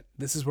punishment.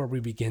 This is where we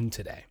begin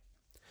today.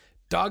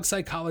 Dog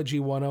Psychology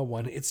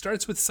 101. It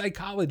starts with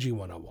Psychology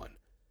 101.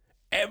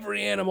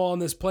 Every animal on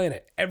this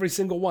planet, every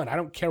single one, I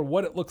don't care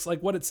what it looks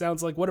like, what it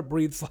sounds like, what it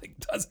breathes like,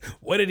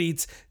 what it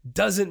eats,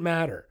 doesn't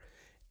matter.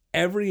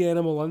 Every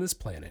animal on this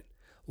planet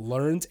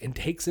learns and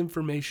takes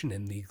information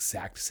in the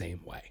exact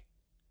same way.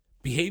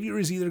 Behavior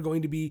is either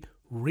going to be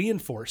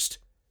reinforced,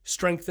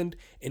 strengthened,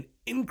 and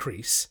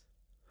increase,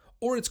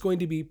 or it's going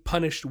to be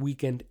punished,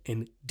 weakened,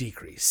 and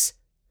decrease.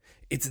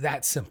 It's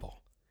that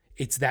simple.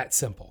 It's that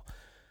simple.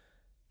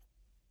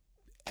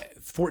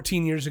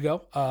 14 years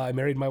ago, I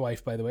married my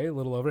wife, by the way, a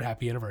little over.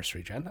 Happy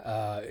anniversary, Jen.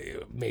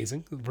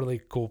 Amazing.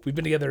 Really cool. We've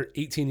been together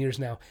 18 years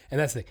now. And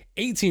that's the thing.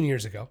 18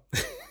 years ago,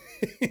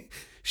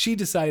 she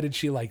decided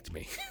she liked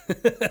me.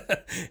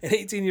 And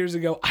 18 years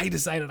ago, I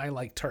decided I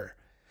liked her.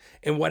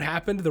 And what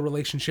happened? The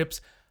relationship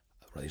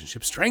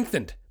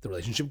strengthened. The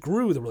relationship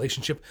grew. The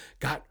relationship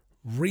got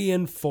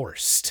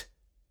reinforced.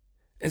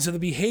 And so the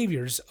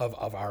behaviors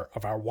of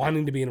our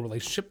wanting to be in a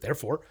relationship,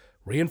 therefore,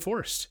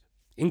 reinforced,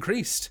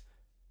 increased.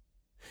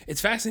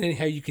 It's fascinating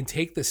how you can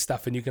take this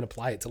stuff and you can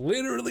apply it to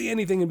literally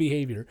anything in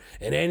behavior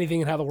and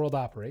anything in how the world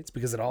operates,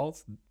 because it all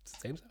is the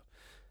same stuff.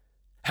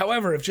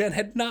 However, if Jen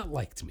had not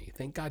liked me,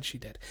 thank God she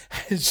did,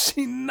 had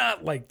she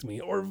not liked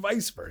me, or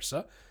vice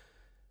versa,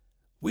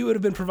 we would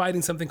have been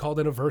providing something called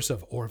an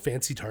aversive, or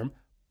fancy term,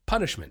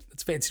 punishment.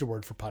 It's a fancy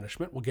word for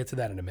punishment. We'll get to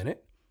that in a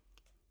minute.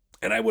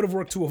 And I would have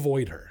worked to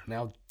avoid her.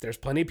 Now, there's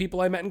plenty of people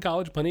I met in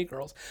college, plenty of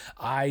girls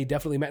I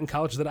definitely met in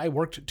college that I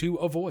worked to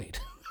avoid.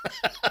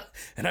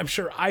 And I'm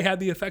sure I had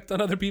the effect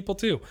on other people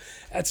too.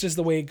 That's just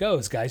the way it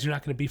goes, guys. You're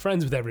not going to be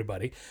friends with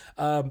everybody.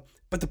 But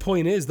the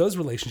point is, those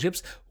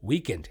relationships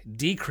weakened,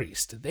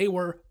 decreased. They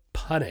were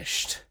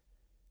punished.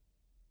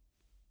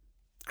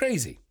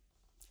 Crazy.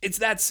 It's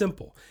that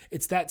simple.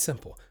 It's that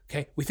simple.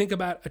 Okay. We think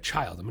about a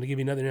child. I'm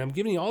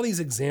giving you all these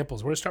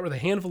examples. We're going to start with a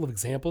handful of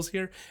examples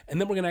here, and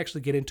then we're going to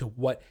actually get into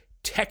what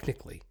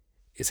technically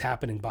is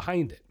happening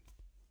behind it.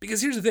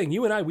 Because here's the thing,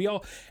 you and I,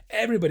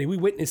 everybody, we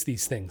witness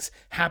these things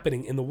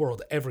happening in the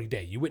world every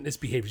day. You witness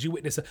behaviors. You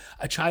witness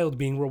a child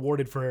being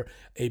rewarded for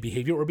a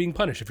behavior or being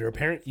punished. If you're a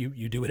parent,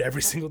 you do it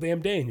every single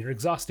damn day and you're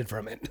exhausted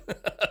from it.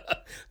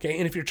 Okay,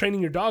 and if you're training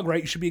your dog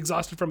right, you should be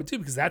exhausted from it too,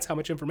 because that's how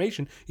much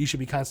information you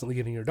should be constantly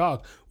giving your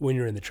dog when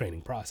you're in the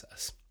training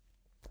process.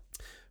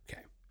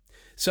 Okay,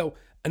 so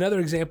another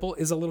example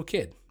is a little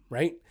kid,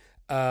 right?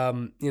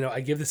 I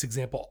give this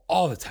example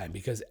all the time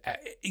because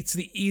it's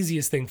the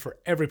easiest thing for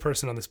every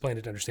person on this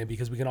planet to understand,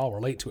 because we can all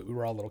relate to it. We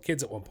were all little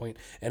kids at one point,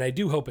 and I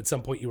do hope at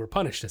some point you were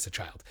punished as a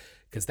child,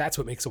 because that's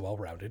what makes a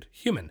well-rounded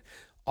human.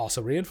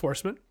 Also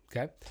reinforcement,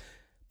 okay?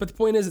 But the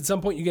point is, at some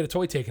point you get a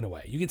toy taken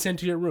away. You get sent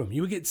to your room.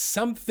 You would get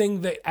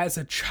something that as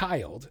a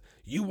child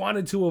you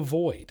wanted to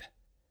avoid.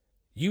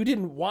 You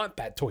didn't want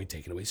that toy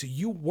taken away, so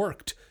you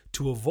worked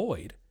to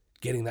avoid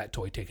getting that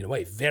toy taken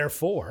away.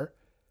 Therefore,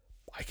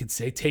 I could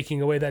say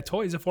taking away that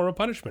toy is a form of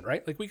punishment,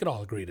 right? Like, we could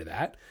all agree to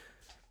that.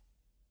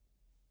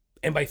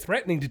 And by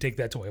threatening to take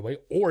that toy away,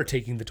 or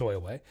taking the toy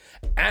away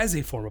as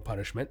a form of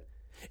punishment,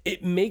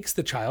 it makes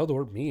the child,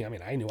 or me,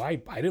 I knew I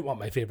didn't want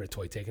my favorite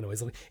toy taken away.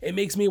 It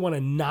makes me want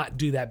to not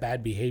do that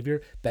bad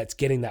behavior that's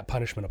getting that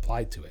punishment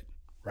applied to it,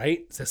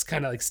 right? So that's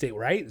kind of like state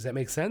right. Does that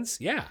make sense?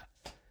 Yeah.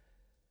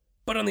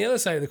 But on the other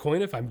side of the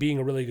coin, if I'm being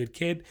a really good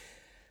kid,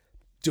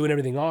 doing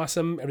everything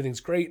awesome, everything's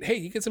great, hey,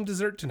 you get some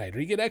dessert tonight, or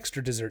you get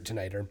extra dessert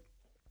tonight, or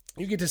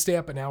you get to stay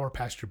up an hour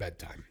past your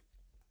bedtime.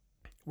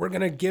 We're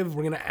going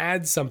to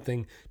add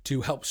something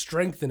to help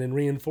strengthen and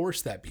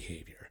reinforce that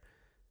behavior.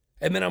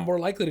 And then I'm more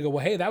likely to go,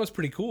 well, hey, that was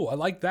pretty cool. I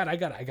like that.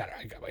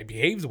 I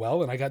behaved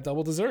well and I got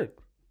double dessert.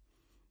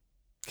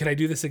 Can I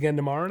do this again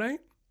tomorrow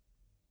night?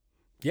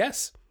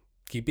 Yes.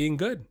 Keep being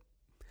good.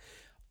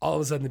 All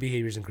of a sudden the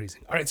behavior is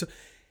increasing. All right. So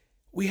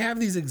we have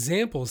these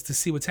examples to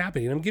see what's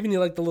happening. And I'm giving you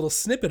like the little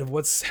snippet of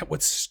what's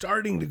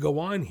starting to go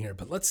on here,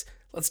 but let's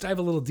dive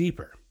a little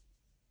deeper.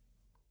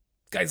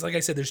 Guys, like I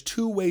said, there's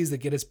two ways that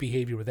get us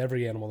behavior with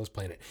every animal on this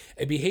planet.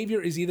 A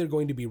behavior is either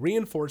going to be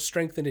reinforced,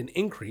 strengthened, and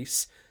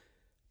increase,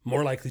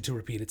 more likely to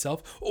repeat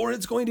itself, or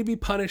it's going to be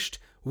punished,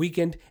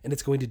 weakened, and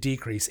it's going to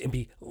decrease and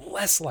be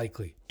less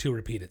likely to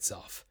repeat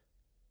itself.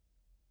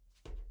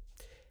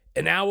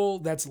 An owl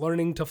that's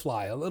learning to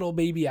fly, a little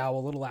baby owl,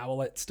 a little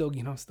owlet, still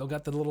got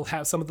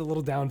some of the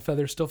little down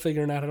feathers, still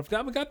figuring out how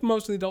to, we got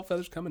most of the adult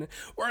feathers coming in.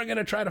 We're going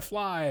to try to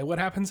fly. What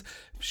happens?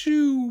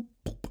 Shoo,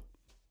 boop,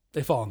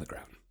 they fall on the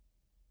ground.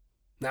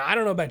 Now, I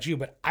don't know about you,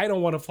 but I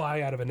don't want to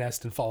fly out of a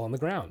nest and fall on the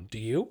ground. Do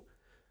you?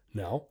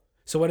 No.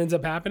 So what ends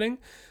up happening?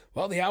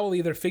 Well, the owl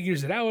either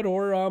figures it out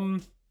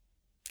or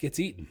gets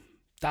eaten,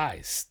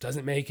 dies,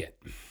 doesn't make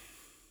it.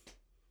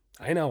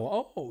 I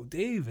know. Oh,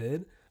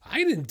 David,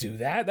 I didn't do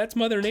that. That's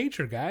Mother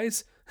Nature,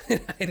 guys.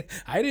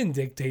 I didn't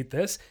dictate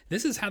this.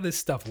 This is how this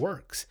stuff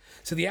works.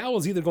 So the owl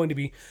is either going to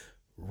be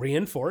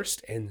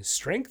reinforced and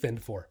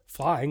strengthened for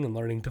flying and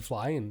learning to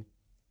fly and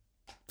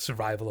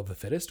survival of the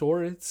fittest,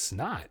 or it's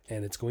not,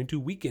 and it's going to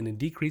weaken and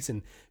decrease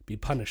and be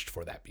punished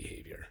for that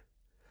behavior.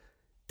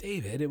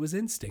 David, it was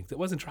instinct. It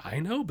wasn't try. I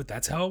know, but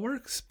that's how it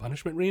works.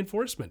 Punishment,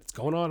 reinforcement. It's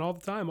going on all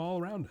the time,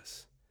 all around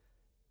us.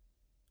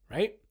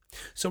 Right?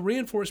 So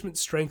reinforcement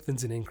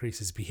strengthens and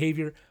increases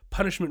behavior.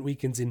 Punishment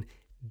weakens and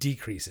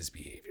decreases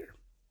behavior.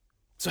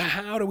 So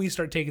how do we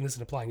start taking this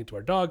and applying it to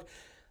our dog?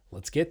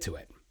 Let's get to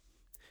it.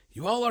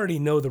 You all already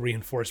know the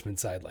reinforcement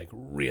side like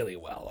really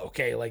well,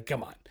 okay? Like,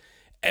 come on.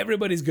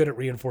 Everybody's good at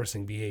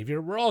reinforcing behavior.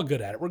 We're all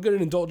good at it. We're good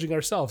at indulging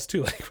ourselves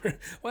too. Like,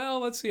 well,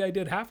 let's see, I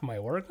did half of my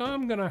work.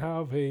 I'm going to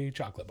have a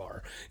chocolate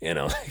bar. You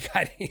know,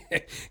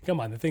 come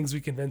on, the things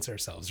we convince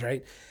ourselves,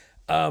 right?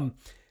 We're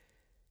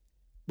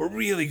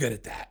really good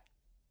at that.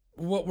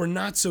 What we're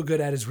not so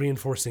good at is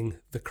reinforcing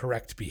the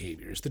correct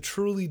behaviors, the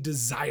truly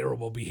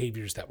desirable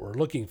behaviors that we're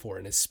looking for.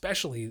 And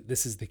especially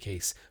this is the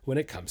case when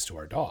it comes to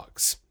our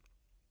dogs.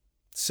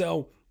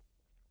 So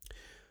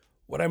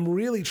what I'm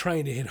really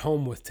trying to hit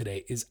home with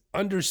today is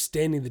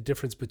understanding the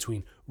difference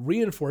between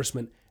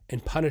reinforcement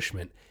and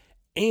punishment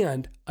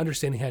and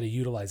understanding how to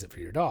utilize it for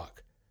your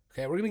dog.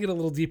 Okay, we're going to get a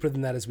little deeper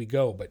than that as we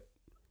go, but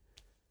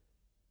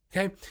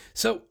okay.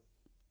 So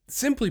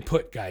simply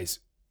put, guys,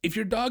 if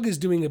your dog is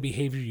doing a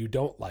behavior you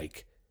don't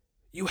like,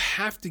 you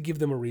have to give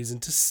them a reason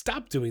to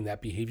stop doing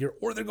that behavior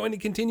or they're going to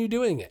continue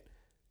doing it.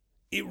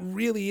 It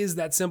really is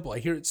that simple. I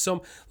hear it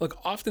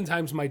look,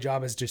 oftentimes my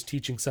job is just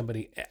teaching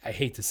somebody, I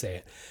hate to say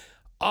it,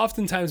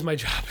 oftentimes my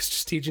job is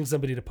just teaching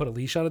somebody to put a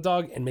leash on a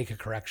dog and make a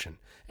correction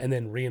and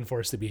then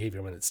reinforce the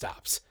behavior when it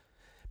stops.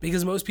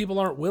 Because most people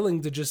aren't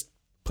willing to just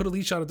put a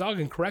leash on a dog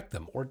and correct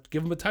them or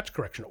give them a touch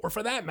correction, or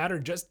for that matter,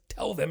 just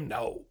tell them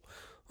no.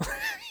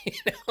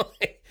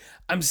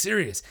 I'm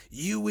serious.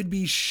 You would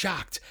be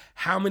shocked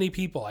how many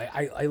people,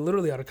 I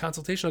literally on a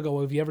consultation, I'll go,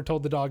 well, have you ever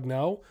told the dog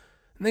no?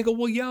 And they go,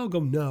 well, yeah. I'll go,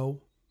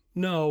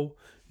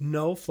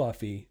 no,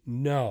 Fluffy,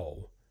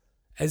 no.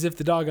 As if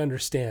the dog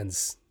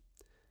understands.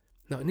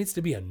 No, it needs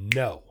to be a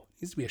no.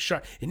 It needs to be a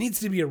sharp. It needs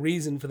to be a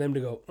reason for them to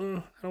go,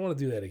 I don't want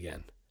to do that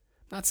again.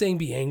 I'm not saying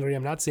be angry.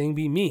 I'm not saying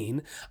be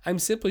mean. I'm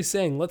simply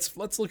saying let's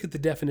look at the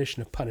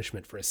definition of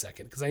punishment for a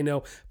second, because I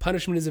know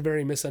punishment is a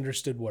very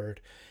misunderstood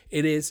word.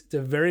 It's a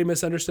very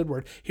misunderstood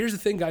word. Here's the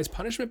thing, guys.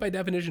 Punishment by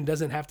definition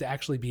doesn't have to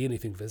actually be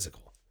anything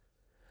physical.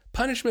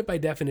 Punishment by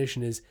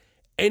definition is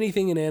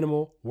anything an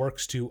animal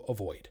works to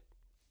avoid.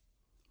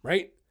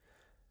 Right?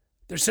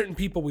 There's certain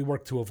people we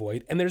work to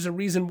avoid, and there's a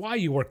reason why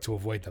you work to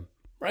avoid them.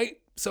 Right?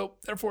 So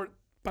therefore,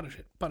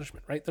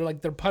 punishment, right?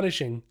 They're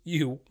punishing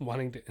you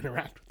wanting to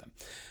interact with them.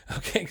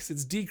 Okay? Because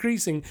it's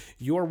decreasing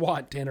your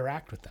want to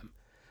interact with them.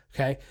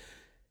 Okay?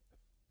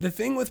 The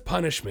thing with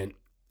punishment,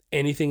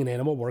 anything an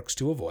animal works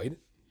to avoid,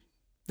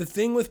 the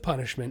thing with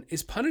punishment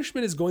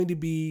is going to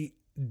be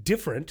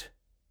different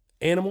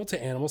animal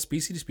to animal,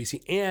 species to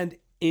species, and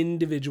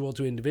individual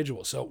to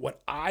individual. So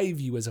what I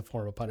view as a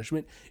form of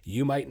punishment,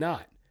 you might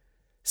not.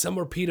 Some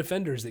repeat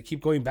offenders that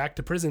keep going back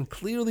to prison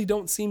clearly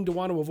don't seem to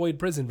want to avoid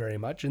prison very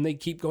much, and they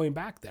keep going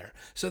back there.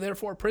 So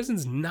therefore,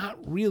 prison's not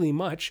really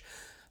much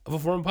of a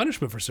form of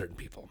punishment for certain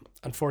people,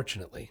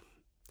 unfortunately.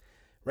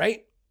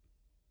 Right?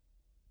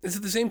 This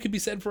is the same could be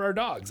said for our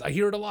dogs. I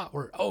hear it a lot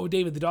where, oh,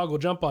 David, the dog will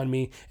jump on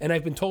me, and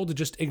I've been told to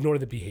just ignore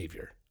the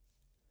behavior.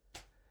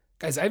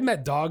 Guys, I've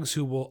met dogs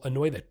who will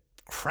annoy the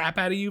crap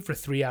out of you for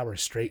 3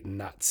 hours straight and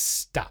not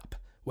stop,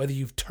 whether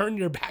you've turned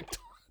your back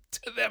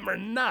to them or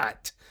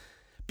not.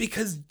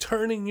 Because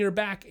turning your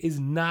back is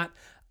not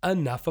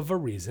enough of a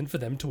reason for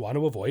them to want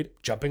to avoid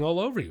jumping all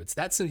over you. It's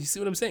that simple. You see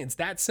what I'm saying? It's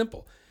that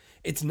simple.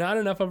 It's not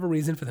enough of a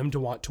reason for them to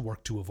want to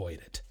work to avoid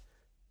it.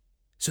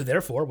 So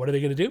therefore, what are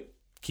they going to do?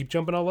 Keep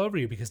jumping all over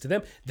you, because to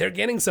them, they're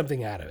getting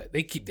something out of it.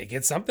 They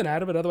get something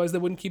out of it. Otherwise, they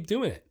wouldn't keep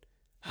doing it.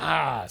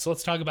 So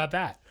let's talk about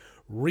that.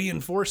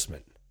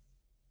 Reinforcement,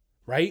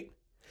 right?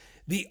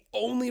 The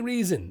only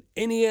reason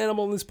any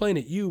animal on this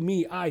planet, you,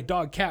 me, I,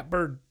 dog, cat,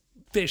 bird,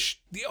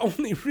 fish, the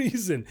only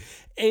reason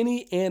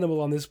any animal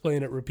on this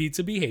planet repeats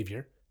a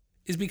behavior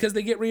is because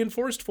they get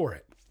reinforced for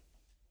it.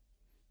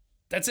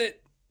 That's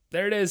it.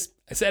 There it is.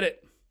 I said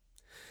it.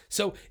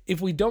 So if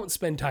we don't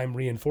spend time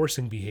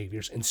reinforcing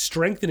behaviors and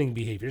strengthening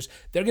behaviors,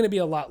 they're going to be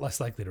a lot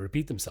less likely to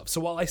repeat themselves. So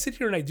while I sit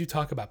here and I do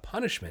talk about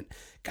punishment,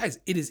 guys,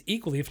 it is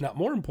equally, if not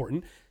more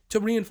important, to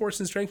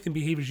reinforce and strengthen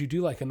behaviors you do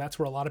like. And that's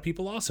where a lot of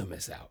people also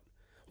miss out.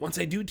 Once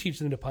I do teach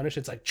them to punish,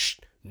 it's like, shh,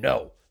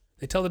 no.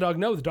 They tell the dog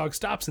no, the dog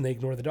stops, and they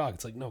ignore the dog.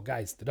 It's like, no,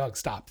 guys, the dog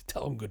stopped.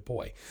 Tell him good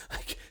boy.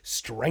 Like,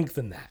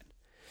 strengthen that.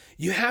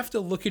 You have to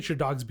look at your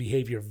dog's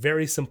behavior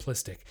very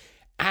simplistic.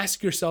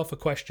 Ask yourself a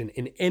question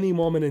in any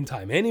moment in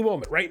time, any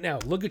moment, right now.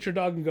 Look at your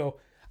dog and go,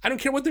 I don't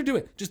care what they're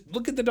doing. Just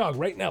look at the dog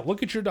right now.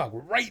 Look at your dog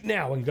right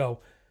now and go,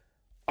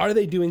 are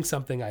they doing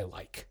something I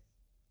like?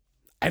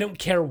 I don't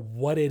care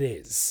what it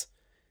is.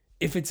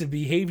 If it's a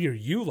behavior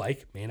you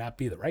like, may not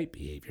be the right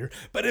behavior,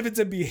 but if it's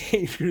a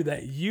behavior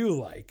that you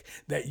like,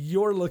 that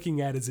you're looking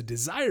at as a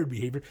desired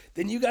behavior,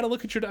 then you got to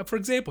look at your dog. For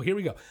example, here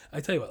we go.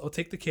 I tell you what, I'll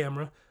take the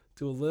camera,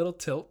 do a little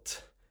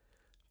tilt.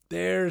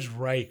 There's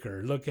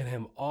Riker. Look at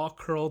him all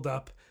curled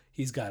up.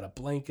 He's got a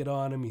blanket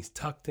on him. He's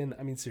tucked in.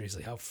 I mean,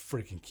 seriously, how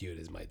freaking cute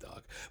is my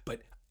dog?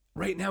 But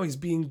right now he's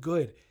being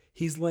good.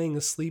 He's laying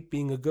asleep,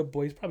 being a good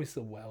boy. He's probably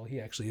still well. He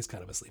actually is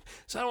kind of asleep.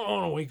 So I don't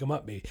want to wake him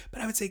up, maybe.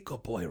 But I would say,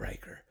 good boy,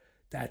 Riker.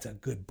 That's a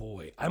good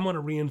boy. I want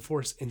to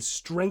reinforce and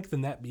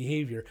strengthen that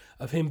behavior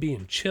of him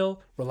being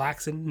chill,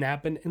 relaxing,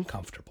 napping, and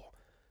comfortable.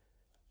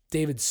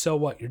 David, so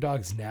what? Your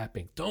dog's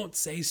napping. Don't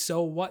say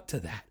so what to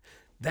that.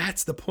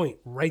 That's the point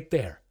right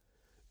there.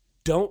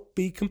 Don't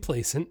be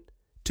complacent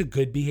to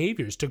good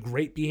behaviors, to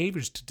great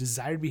behaviors, to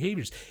desired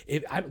behaviors.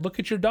 Look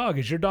at your dog.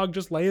 Is your dog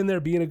just laying there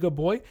being a good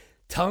boy?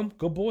 Tell him,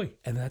 good boy,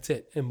 and that's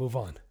it, and move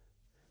on.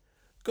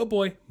 Good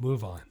boy,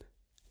 move on.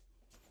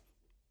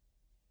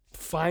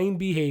 Find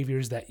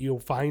behaviors that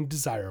you'll find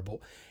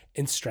desirable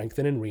and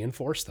strengthen and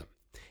reinforce them.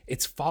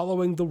 It's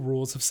following the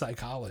rules of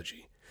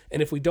psychology.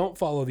 And if we don't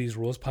follow these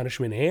rules,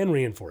 punishment and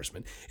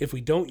reinforcement, if we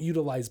don't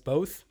utilize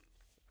both,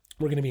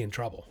 we're going to be in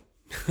trouble.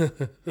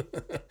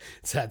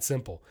 It's that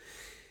simple.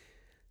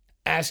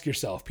 Ask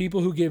yourself,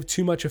 people who give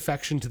too much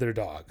affection to their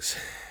dogs,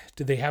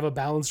 do they have a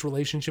balanced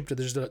relationship?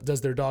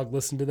 Does their dog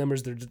listen to them, or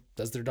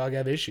does their dog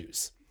have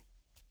issues?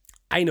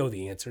 I know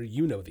the answer.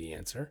 You know the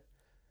answer.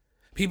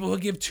 People who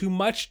give too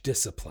much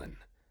discipline,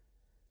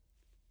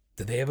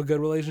 do they have a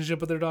good relationship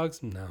with their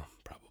dogs? No,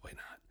 probably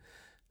not.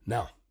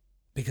 No,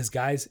 because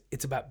guys,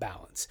 it's about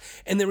balance.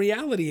 And the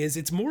reality is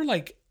it's more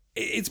like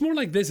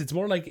this. It's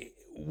more like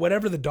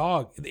whatever the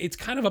dog, it's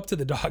kind of up to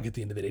the dog at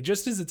the end of the day,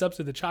 just as it's up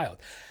to the child.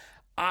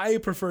 I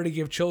prefer to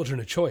give children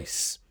a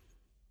choice.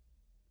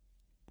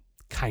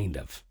 Kind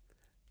of.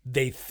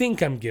 They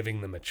think I'm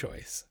giving them a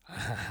choice.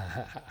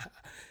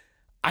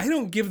 I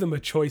don't give them a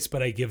choice,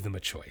 but I give them a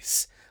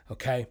choice.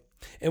 Okay?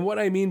 And what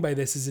I mean by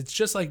this is it's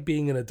just like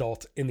being an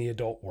adult in the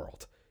adult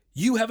world.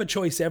 You have a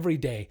choice every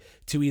day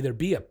to either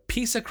be a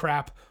piece of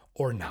crap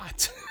or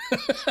not.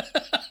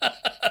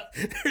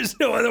 There's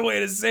no other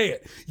way to say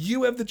it.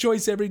 You have the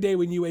choice every day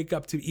when you wake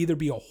up to either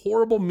be a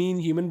horrible, mean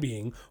human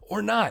being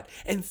or not.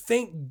 And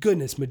thank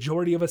goodness,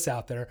 majority of us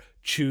out there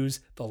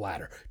choose the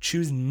latter.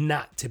 Choose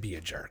not to be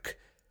a jerk.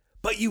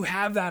 But you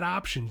have that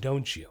option,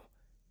 don't you?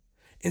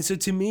 And so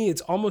to me,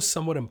 it's almost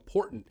somewhat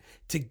important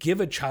to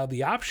give a child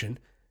the option,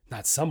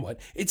 not somewhat,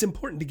 it's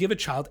important to give a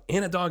child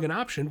and a dog an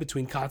option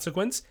between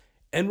consequence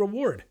and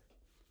reward.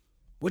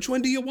 Which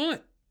one do you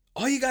want?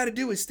 All you got to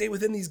do is stay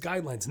within these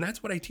guidelines. And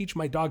that's what I teach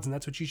my dogs. And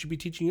that's what you should be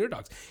teaching your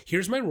dogs.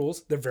 Here's my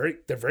rules. They're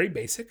very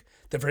basic.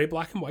 They're very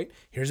black and white.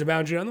 Here's a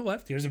boundary on the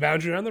left. Here's a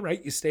boundary on the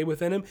right. You stay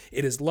within them.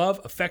 It is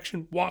love,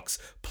 affection, walks,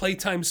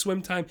 playtime,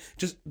 swim time.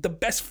 Just the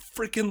best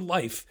freaking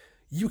life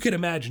you could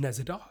imagine as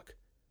a dog.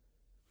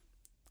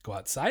 Go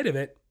outside of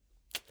it.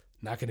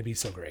 Not going to be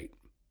so great.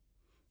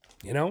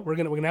 You know, we're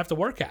gonna have to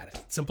work at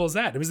it. Simple as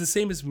that. It was the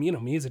same as,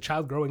 me as a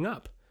child growing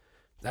up.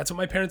 That's what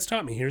my parents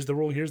taught me. Here's the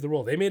rule. Here's the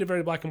rule. They made it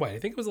very black and white. I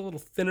think it was a little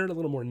thinner, a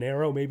little more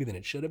narrow maybe than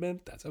it should have been.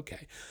 That's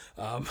okay.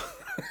 But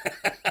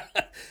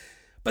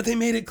they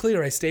made it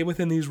clear. I stay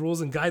within these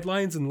rules and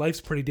guidelines and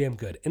life's pretty damn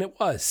good. And it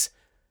was.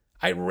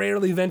 I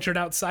rarely ventured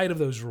outside of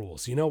those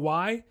rules. You know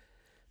why?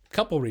 A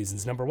couple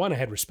reasons. Number one, I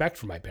had respect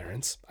for my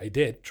parents. I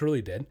did,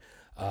 truly did.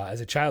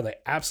 As a child, I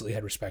absolutely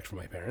had respect for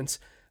my parents.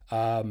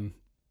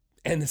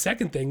 And the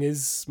second thing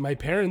is my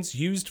parents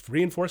used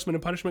reinforcement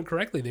and punishment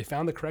correctly. They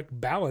found the correct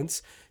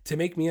balance to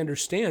make me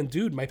understand,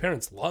 dude, my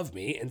parents love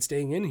me, and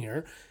staying in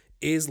here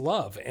is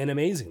love and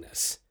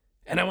amazingness.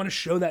 And I want to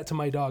show that to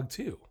my dog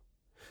too.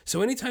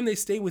 So anytime they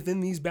stay within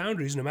these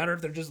boundaries, no matter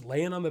if they're just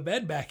laying on the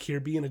bed back here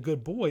being a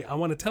good boy, I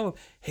want to tell them,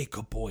 hey,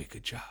 good boy,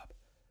 good job.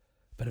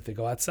 But if they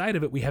go outside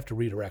of it, we have to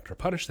redirect or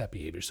punish that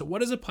behavior. So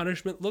what does a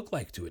punishment look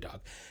like to a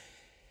dog?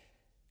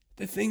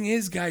 The thing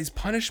is, guys,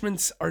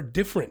 punishments are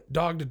different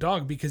dog to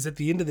dog because at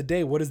the end of the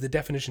day, what does the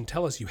definition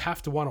tell us? You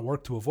have to want to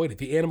work to avoid it.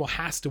 The animal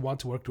has to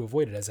want to work to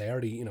avoid it, as I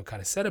already,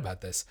 kind of said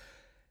about this.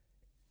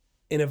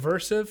 An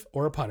aversive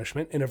or a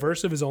punishment, an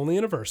aversive is only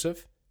an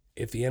aversive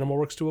if the animal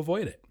works to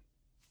avoid it.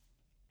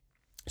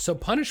 So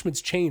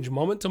punishments change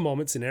moment to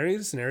moment, scenario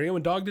to scenario,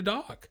 and dog to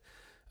dog.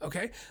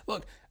 Okay?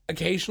 Look,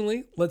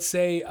 occasionally, let's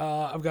say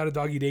I've got a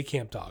doggy day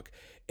camp dog,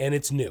 and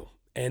it's new.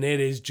 And it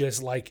is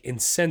just like in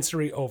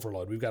sensory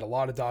overload. We've got a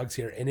lot of dogs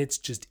here, and it's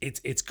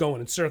going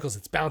in circles.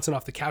 It's bouncing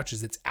off the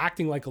couches. It's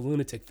acting like a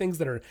lunatic, things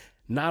that are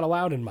not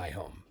allowed in my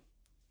home.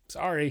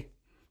 Sorry,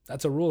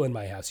 that's a rule in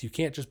my house. You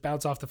can't just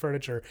bounce off the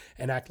furniture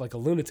and act like a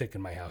lunatic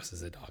in my house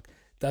as a dog.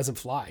 Doesn't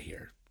fly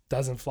here.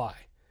 Doesn't fly,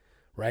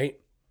 right?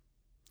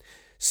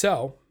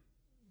 So,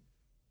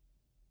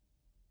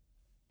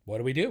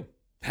 what do?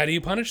 How do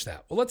you punish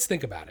that? Well, let's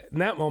think about it. In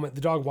that moment,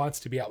 the dog wants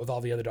to be out with all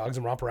the other dogs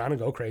and romp around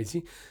and go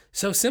crazy.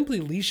 So simply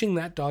leashing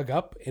that dog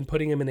up and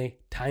putting him in a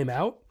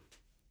timeout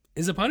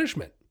is a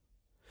punishment.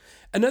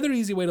 Another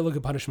easy way to look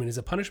at punishment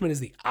is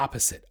the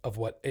opposite of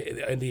what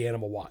the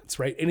animal wants,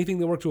 right? Anything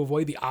they work to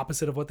avoid, the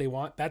opposite of what they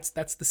want, that's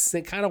the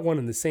same, kind of one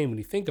and the same when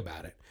you think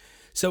about it.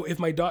 So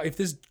if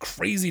this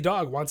crazy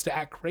dog wants to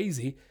act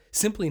crazy,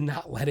 simply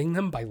not letting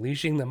them by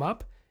leashing them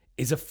up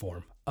is a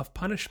form of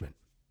punishment.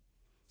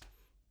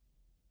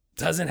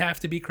 Doesn't have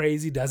to be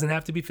crazy, doesn't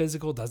have to be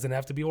physical, doesn't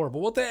have to be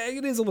horrible. Well,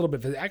 it is a little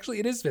bit, actually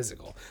it is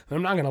physical.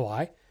 I'm not going to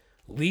lie.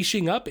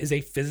 Leashing up is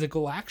a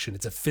physical action.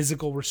 It's a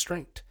physical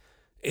restraint.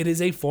 It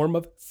is a form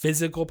of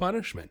physical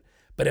punishment.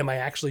 But am I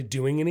actually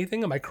doing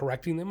anything? Am I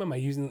correcting them? Am I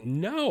using them?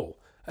 No,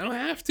 I don't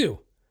have to.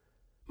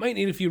 Might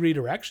need a few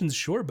redirections,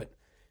 sure, but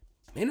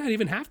may not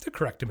even have to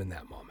correct them in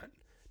that moment.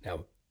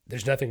 Now,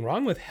 there's nothing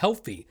wrong with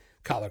healthy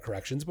collar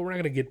corrections, but we're not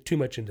going to get too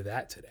much into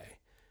that today.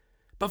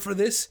 But for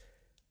this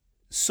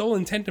sole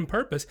intent and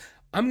purpose,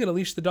 I'm going to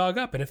leash the dog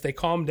up. And if they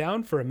calm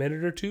down for a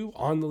minute or two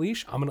on the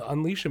leash, I'm going to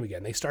unleash them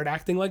again. They start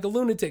acting like a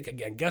lunatic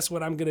again. Guess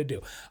what I'm going to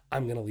do?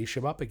 I'm going to leash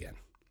them up again.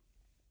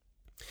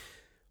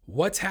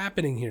 What's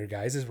happening here,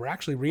 guys, is we're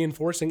actually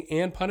reinforcing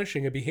and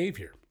punishing a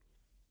behavior.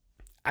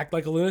 Act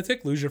like a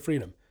lunatic, lose your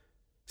freedom.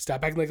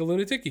 Stop acting like a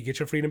lunatic, you get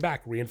your freedom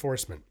back.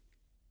 Reinforcement.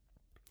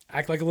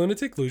 Act like a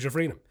lunatic, lose your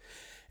freedom.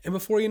 And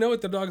before you know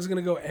it, the dog's going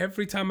to go,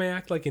 every time I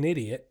act like an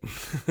idiot,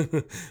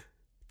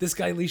 this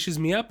guy leashes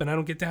me up and I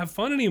don't get to have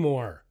fun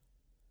anymore.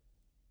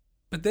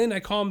 But then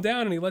I calm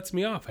down and he lets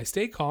me off. I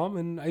stay calm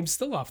and I'm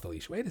still off the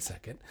leash. Wait a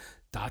second.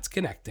 Dots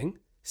connecting.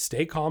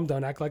 Stay calm,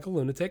 don't act like a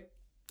lunatic.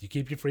 You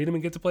keep your freedom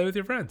and get to play with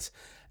your friends.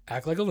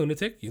 Act like a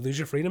lunatic, you lose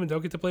your freedom and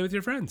don't get to play with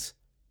your friends.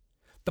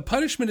 The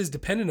punishment is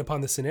dependent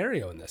upon the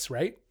scenario in this,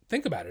 right?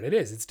 Think about it. It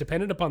is. It's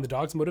dependent upon the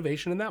dog's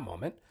motivation in that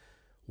moment.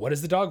 What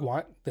does the dog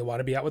want? They want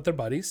to be out with their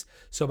buddies.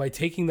 So by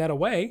taking that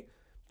away,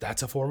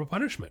 that's a form of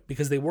punishment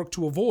because they work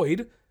to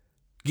avoid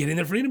getting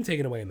their freedom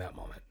taken away in that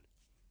moment.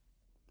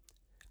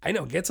 I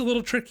know, it gets a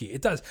little tricky.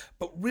 It does.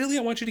 But really,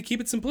 I want you to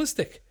keep it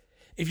simplistic.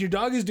 If your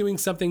dog is doing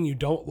something you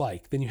don't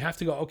like, then you have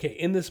to go, okay,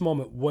 in this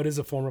moment, what is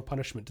a form of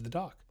punishment to the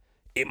dog?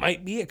 It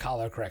might be a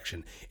collar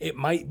correction. It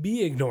might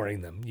be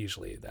ignoring them.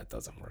 Usually that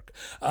doesn't work.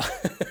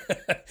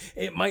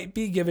 It might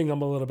be giving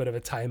them a little bit of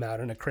a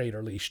timeout in a crate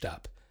or leashed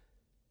up.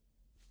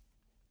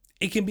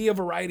 It can be a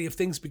variety of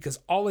things because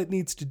all it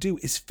needs to do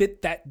is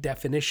fit that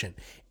definition.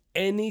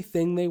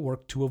 Anything they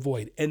work to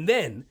avoid. And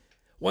then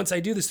once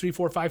I do this 3,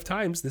 4, 5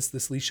 times,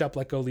 this leash up,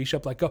 let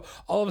go,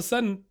 all of a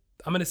sudden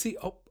I'm going to see,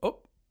 oh,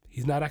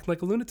 he's not acting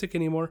like a lunatic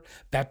anymore.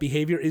 That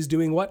behavior is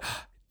doing what?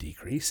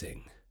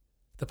 Decreasing.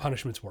 The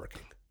punishment's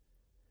working.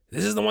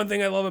 This is the one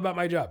thing I love about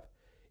my job.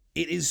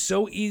 It is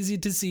so easy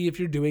to see if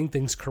you're doing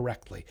things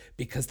correctly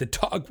because the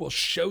dog will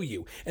show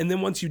you. And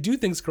then once you do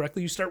things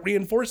correctly, you start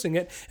reinforcing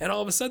it. And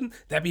all of a sudden,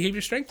 that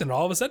behavior strengthens. And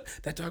all of a sudden,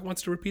 that dog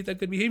wants to repeat that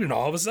good behavior. And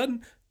all of a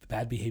sudden, the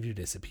bad behavior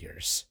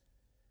disappears.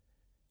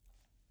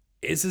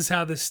 This is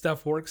how this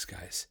stuff works,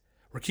 guys.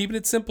 We're keeping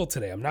it simple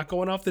today. I'm not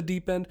going off the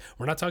deep end.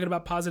 We're not talking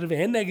about positive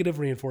and negative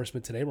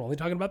reinforcement today. We're only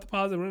talking about the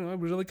positive.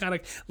 We really kind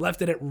of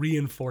left it at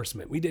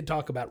reinforcement. We did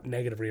talk about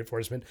negative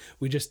reinforcement.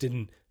 We just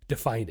didn't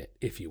define it,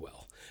 if you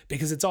will,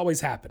 because it's always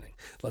happening.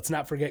 Let's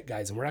not forget,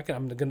 guys, and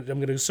I'm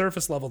going to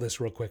surface level this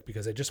real quick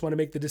because I just want to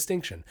make the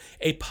distinction.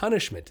 A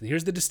punishment,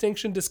 here's the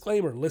distinction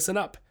disclaimer, listen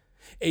up.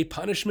 A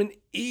punishment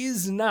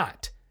is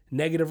not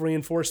negative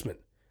reinforcement.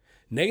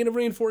 Negative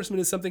reinforcement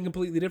is something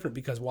completely different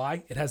because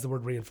why? It has the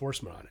word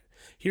reinforcement on it.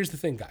 Here's the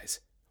thing, guys.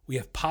 We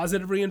have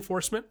positive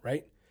reinforcement,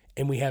 right?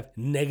 And we have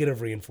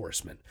negative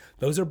reinforcement.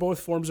 Those are both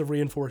forms of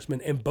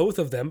reinforcement, and both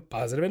of them,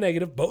 positive and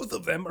negative, both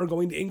of them are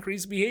going to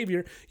increase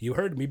behavior. You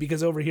heard me,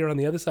 because over here on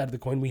the other side of the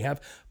coin, we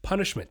have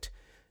punishment.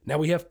 Now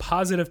we have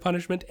positive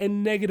punishment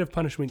and negative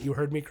punishment. You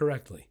heard me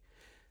correctly.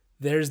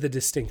 There's the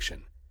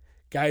distinction.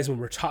 Guys, when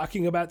we're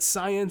talking about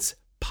science,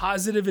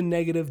 positive and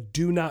negative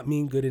do not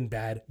mean good and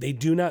bad. They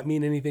do not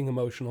mean anything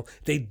emotional.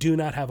 They do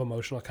not have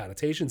emotional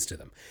connotations to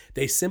them.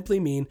 They simply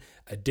mean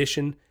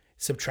addition,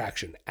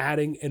 subtraction,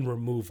 adding, and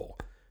removal.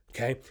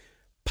 Okay?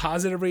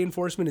 Positive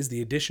reinforcement is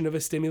the addition of a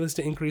stimulus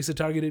to increase a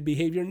targeted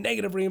behavior.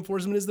 Negative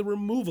reinforcement is the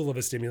removal of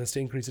a stimulus to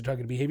increase a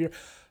targeted behavior.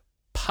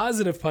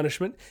 Positive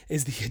punishment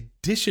is the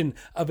addition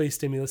of a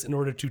stimulus in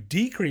order to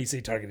decrease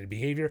a targeted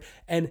behavior.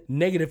 And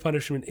negative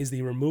punishment is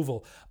the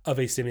removal of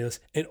a stimulus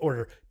in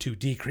order to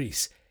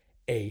decrease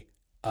a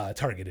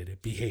targeted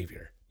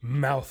behavior.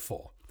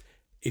 Mouthful.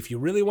 If you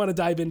really want to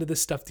dive into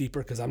this stuff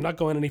deeper, because I'm not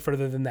going any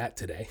further than that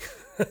today.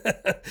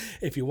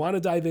 If you want to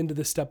dive into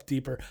this stuff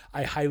deeper,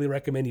 I highly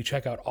recommend you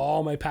check out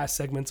all my past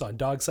segments on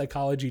dog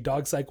psychology,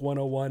 Dog Psych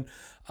 101.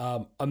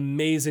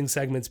 Amazing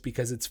segments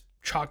because it's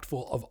chock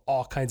full of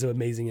all kinds of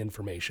amazing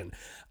information.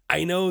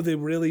 I know the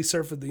really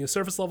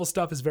surface level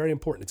stuff is very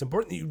important. It's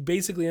important that you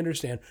basically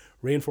understand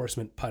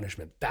reinforcement,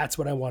 punishment. That's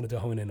what I wanted to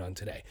hone in on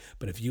today.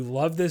 But if you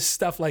love this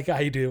stuff like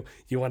I do,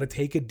 you want to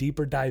take a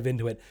deeper dive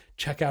into it,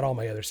 check out all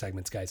my other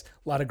segments, guys.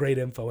 A lot of great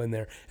info in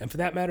there. And for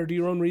that matter, do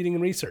your own reading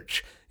and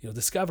research. You'll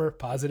discover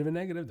positive and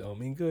negative don't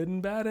mean good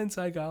and bad in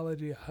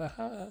psychology.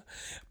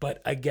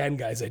 But again,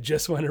 guys, I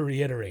just want to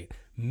reiterate,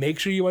 make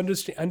sure you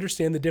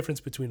understand the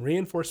difference between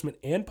reinforcement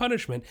and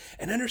punishment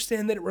and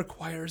understand that it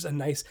requires a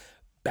nice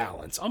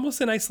balance,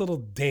 almost a nice little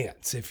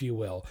dance, if you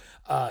will,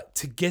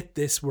 to get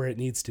this where it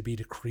needs to be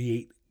to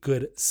create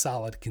good,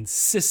 solid,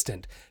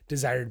 consistent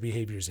desired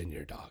behaviors in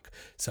your dog.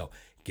 So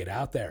get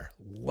out there,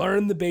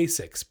 learn the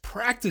basics,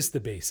 practice the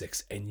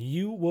basics, and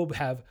you will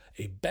have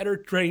a better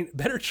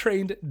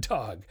trained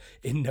dog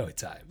in no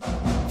time.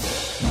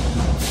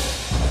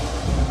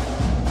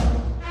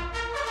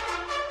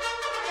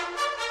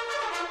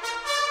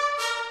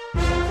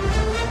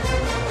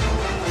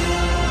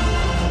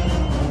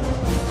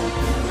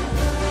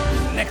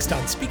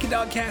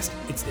 Dogcast,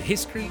 it's the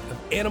History of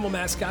Animal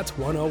Mascots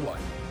 101.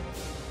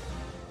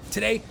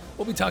 Today,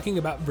 we'll be talking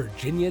about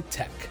Virginia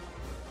Tech.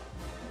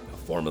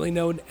 Formerly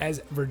known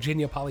as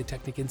Virginia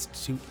Polytechnic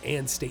Institute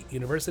and State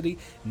University,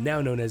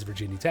 now known as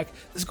Virginia Tech,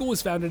 the school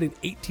was founded in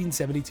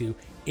 1872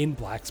 in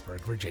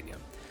Blacksburg, Virginia.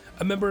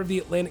 A member of the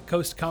Atlantic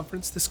Coast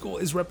Conference, the school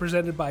is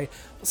represented by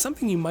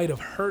something you might have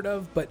heard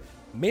of, but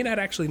may not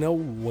actually know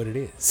what it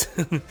is.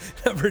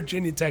 At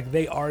Virginia Tech,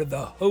 they are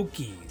the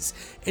Hokies.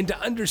 And to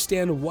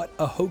understand what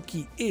a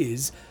Hokie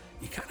is,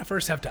 you kind of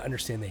first have to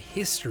understand the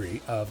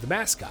history of the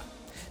mascot.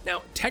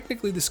 Now,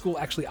 technically, the school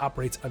actually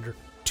operates under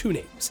two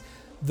names,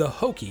 the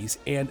Hokies,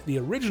 and the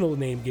original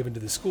name given to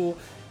the school,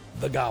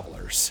 the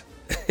Gobblers.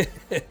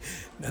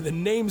 Now, the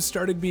name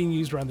started being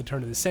used around the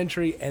turn of the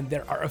century, and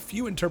there are a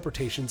few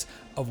interpretations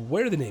of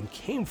where the name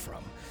came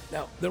from.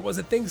 Now, there was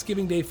a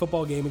Thanksgiving Day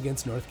football game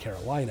against North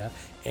Carolina,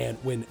 and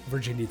when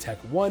Virginia Tech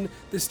won,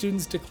 the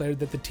students declared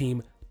that the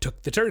team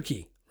took the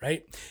turkey,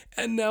 right?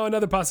 And now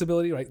another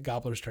possibility, right?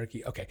 Gobbler's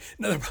turkey. Okay.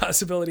 Another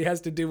possibility has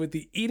to do with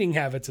the eating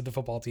habits of the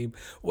football team.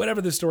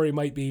 Whatever the story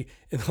might be,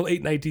 in the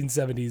late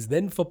 1970s,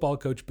 then football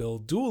coach Bill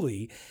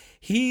Dooley,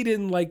 he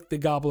didn't like the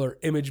gobbler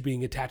image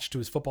being attached to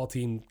his football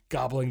team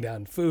gobbling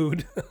down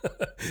food.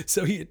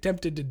 So he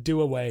attempted to do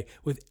away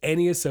with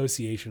any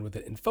association with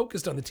it and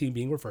focused on the team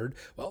being referred,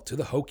 well, to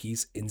the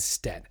Hokies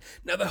instead.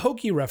 Now, the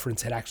Hokie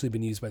reference had actually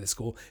been used by the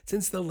school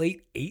since the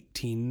late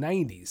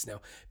 1890s. Now,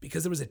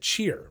 because there was a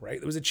cheer, right?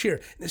 There was a cheer.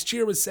 And this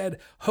cheer was said,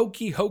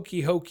 Hokie,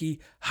 Hokie, Hokie,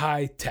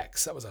 high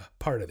techs. That was a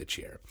part of the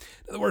cheer.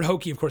 Now, the word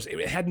Hokie, of course,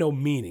 it had no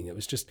meaning. It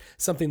was just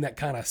something that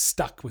kind of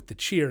stuck with the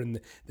cheer, and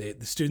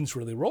the students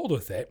really rolled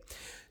with it.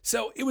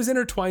 So it was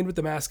intertwined with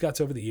the mascots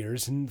over the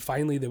years, and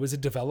finally there was a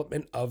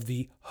development of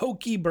the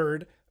Hokie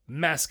bird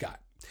mascot.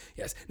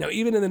 Yes. Now,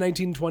 even in the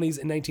 1920s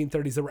and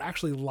 1930s, there were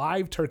actually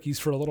live turkeys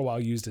for a little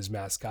while used as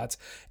mascots,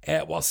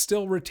 while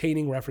still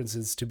retaining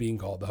references to being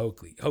called the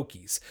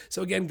Hokies.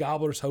 So again,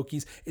 gobblers,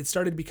 Hokies, it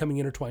started becoming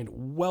intertwined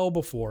well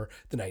before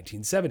the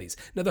 1970s.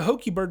 Now, the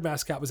Hokie bird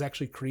mascot was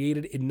actually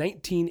created in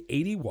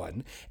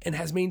 1981 and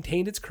has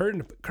maintained its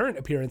current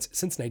appearance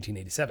since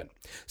 1987.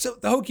 So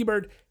the Hokie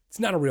bird, it's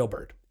not a real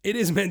bird. It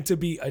is meant to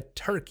be a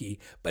turkey,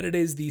 but it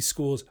is the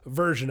school's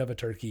version of a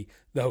turkey,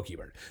 the Hokie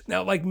bird.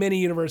 Now, like many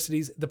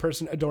universities, the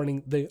person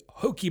adorning the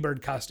Hokie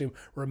bird costume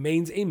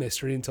remains a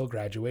mystery until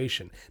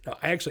graduation. Now,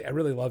 I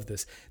really love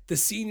this. The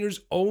seniors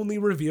only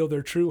reveal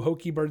their true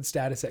Hokie bird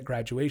status at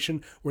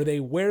graduation, where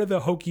they wear the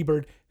Hokie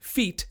bird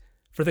feet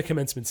for the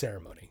commencement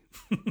ceremony.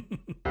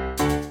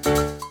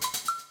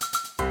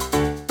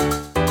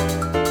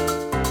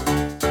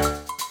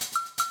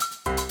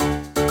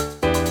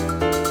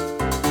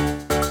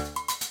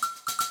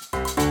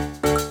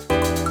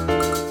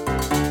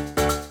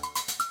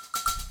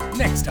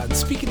 Next on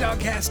Speaking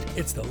Dogcast,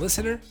 it's the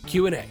listener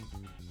Q&A.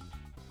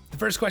 The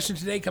first question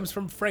today comes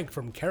from Frank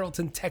from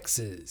Carrollton,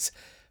 Texas.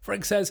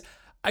 Frank says,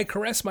 I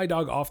caress my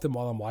dog often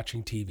while I'm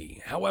watching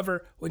TV.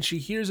 However, when she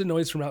hears a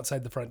noise from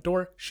outside the front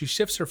door, she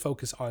shifts her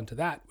focus onto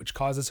that, which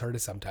causes her to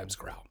sometimes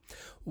growl.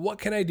 What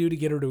can I do to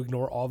get her to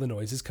ignore all the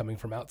noises coming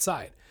from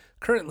outside?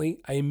 Currently,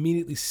 I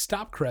immediately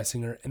stop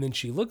caressing her, and then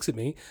she looks at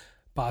me,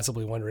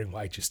 possibly wondering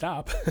why'd you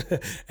stop,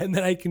 and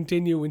then I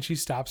continue when she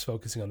stops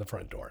focusing on the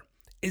front door.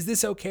 Is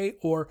this okay,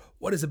 or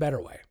what is a better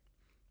way?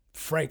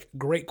 Frank,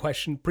 great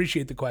question.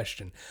 Appreciate the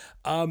question.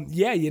 You're on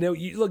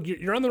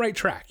the right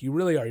track. You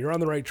really are. You're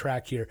on the right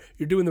track here.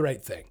 You're doing the right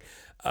thing.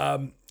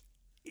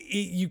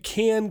 You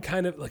can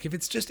kind of, like, if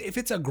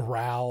it's a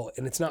growl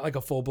and it's not like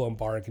a full-blown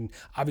bark, and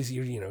obviously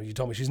you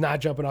told me she's not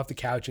jumping off the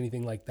couch,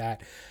 anything like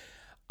that,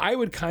 I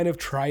would kind of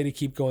try to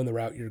keep going the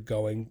route you're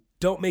going.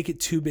 Don't make it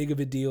too big of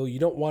a deal. You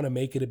don't want to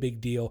make it a big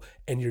deal,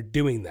 and you're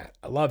doing that.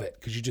 I love it,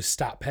 because you just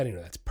stop petting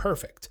her. That's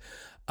perfect.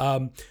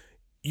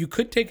 You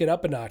could take it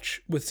up a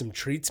notch with some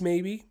treats,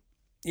 maybe,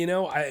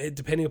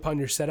 depending upon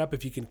your setup,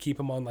 if you can keep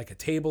them on like a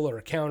table or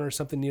a counter or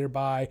something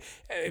nearby.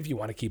 If you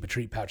want to keep a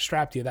treat pouch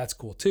strapped to you, that's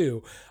cool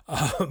too.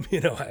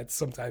 That's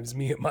sometimes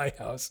me at my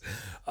house.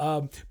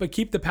 But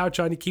keep the pouch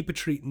on you, keep a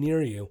treat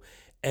near you,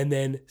 and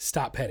then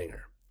stop petting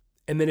her.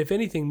 And then if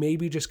anything,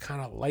 maybe just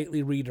kind of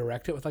lightly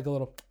redirect it with like a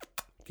little,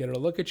 get her to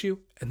look at you,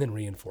 and then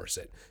reinforce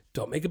it.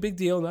 Don't make a big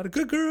deal. Not a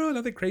good girl,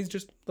 nothing crazy,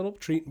 just a little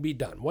treat and be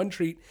done. One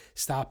treat,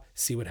 stop,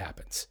 see what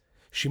happens.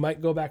 She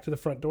might go back to the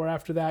front door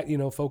after that,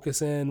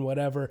 focus in,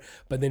 whatever,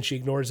 but then she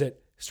ignores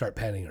it, start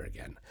petting her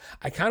again.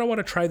 I kind of want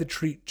to try the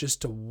treat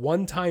just a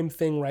one-time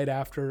thing right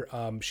after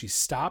she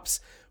stops,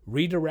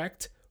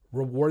 redirect,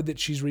 reward that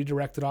she's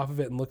redirected off of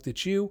it and looked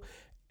at you,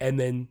 and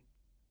then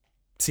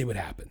see what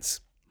happens,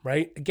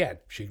 right? Again,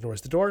 she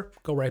ignores the door,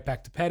 go right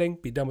back to petting,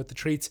 be done with the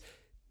treats.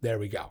 There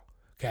we go.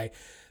 Okay.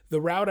 The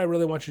route I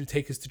really want you to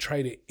take is to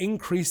try to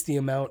increase the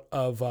amount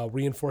of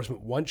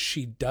reinforcement once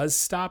she does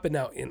stop. And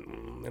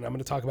I'm going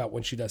to talk about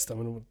when she does stop.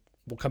 We'll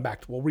come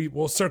back.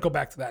 We'll circle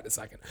back to that in a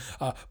second.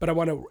 But I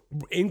want to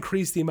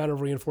increase the amount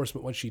of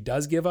reinforcement once she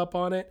does give up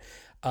on it.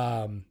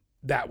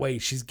 That way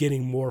she's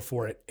getting more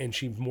for it, and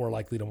she's more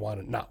likely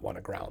to not want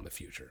to growl in the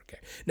future. Okay.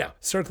 Now,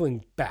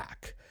 circling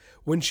back,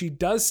 When she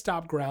does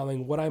stop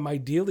growling, what I'm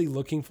ideally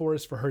looking for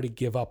is for her to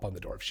give up on the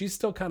door. If she's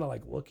still kind of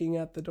like looking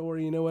at the door,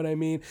 you know what I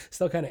mean?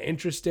 Still kind of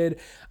interested,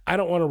 I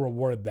don't want to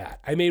reward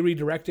that. I may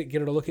redirect it, get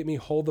her to look at me,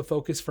 hold the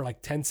focus for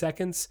like 10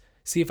 seconds,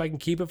 see if I can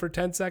keep it for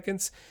 10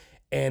 seconds.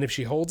 And if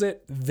she holds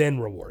it, then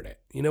reward it.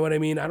 You know what I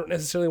mean? I don't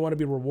necessarily want to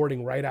be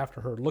rewarding right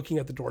after her looking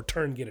at the door,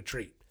 turn, get a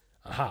treat.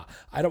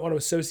 I don't want to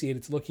associate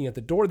it's looking at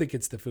the door that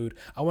gets the food.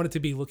 I want it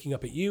to be looking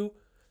up at you,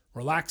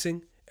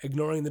 relaxing,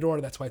 ignoring the door.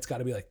 That's why it's got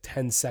to be like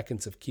 10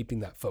 seconds of keeping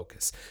that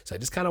focus. So I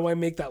just kind of want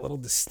to make that little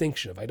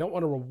distinction. If I don't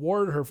want to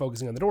reward her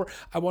focusing on the door,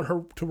 I want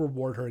her to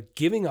reward her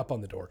giving up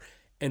on the door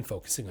and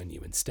focusing on you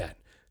instead.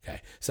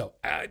 Okay, so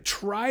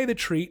try the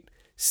treat,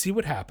 see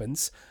what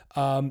happens.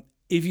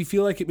 If you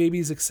feel like it maybe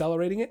is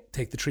accelerating it,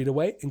 take the treat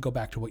away and go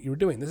back to what you were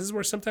doing. This is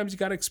where sometimes you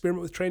got to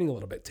experiment with training a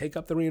little bit. Take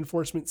up the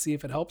reinforcement, see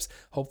if it helps.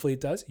 Hopefully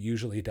it does.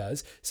 Usually it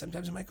does.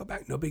 Sometimes it might go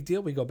back. No big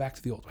deal. We go back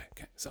to the old way.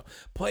 Okay, so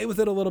play with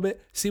it a little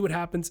bit, see what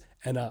happens,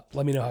 and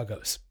let me know how it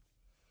goes.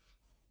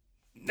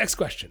 Next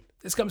question.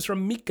 This comes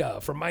from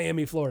Mika from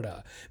Miami,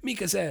 Florida.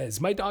 Mika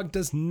says, my dog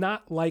does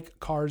not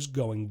like cars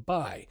going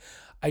by.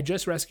 I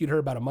just rescued her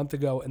about a month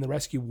ago, and the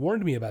rescue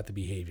warned me about the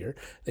behavior.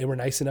 They were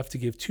nice enough to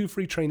give 2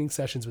 free training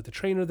sessions with the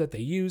trainer that they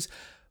use,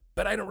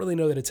 but I don't really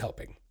know that it's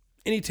helping.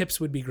 Any tips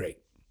would be great.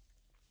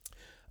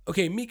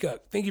 Okay,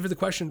 Mika, thank you for the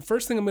question.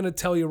 First thing I'm going to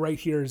tell you right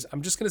here is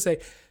I'm just going to say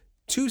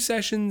 2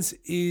 sessions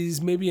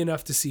is maybe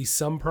enough to see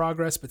some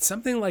progress, but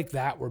something like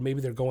that where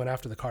maybe they're going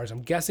after the cars,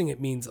 I'm guessing it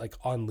means like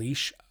on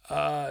leash.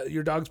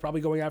 Your dog's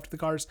probably going after the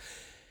cars.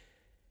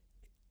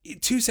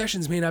 2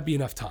 sessions may not be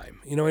enough time.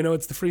 You know, I know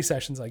it's the free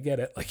sessions. I get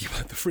it. Like you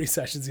want the free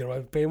sessions, you don't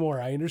have to pay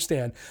more. I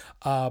understand.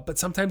 But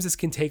sometimes this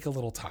can take a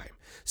little time.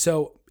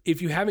 So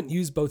if you haven't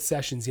used both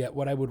sessions yet,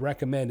 what I would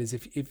recommend is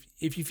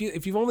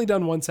if you've only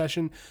done 1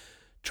 session,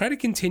 try to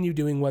continue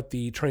doing what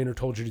the trainer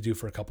told you to do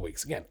for a couple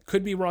weeks. Again,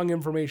 could be wrong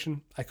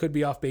information. I could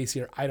be off base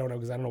here. I don't know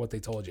because I don't know what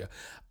they told you.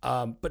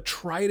 But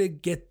try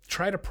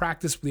to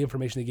practice with the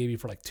information they gave you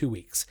for like 2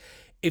 weeks.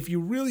 If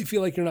you really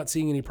feel like you're not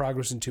seeing any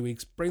progress in 2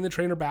 weeks, bring the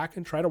trainer back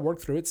and try to work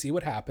through it, see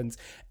what happens,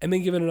 and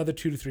then give it another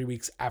 2 to 3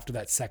 weeks after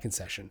that second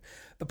session.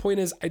 The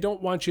point is, I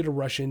don't want you to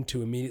rush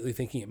into immediately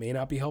thinking it may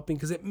not be helping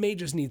because it may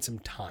just need some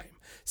time.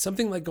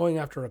 Something like going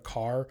after a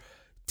car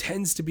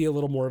tends to be a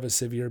little more of a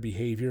severe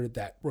behavior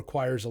that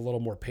requires a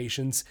little more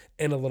patience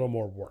and a little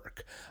more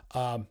work.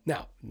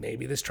 Now,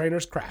 maybe this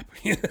trainer's crap.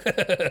 Maybe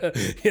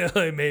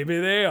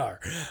they are.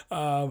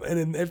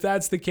 And if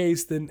that's the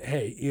case, then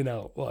hey,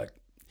 look,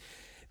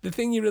 the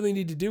thing you really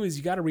need to do is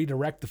you got to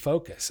redirect the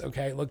focus.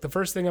 Okay. Look, the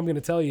first thing I'm going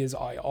to tell you is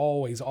I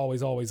always,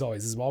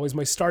 this is always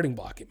my starting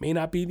block. It may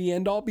not be the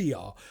end all be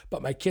all,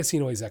 but my kissy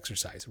noise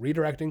exercise,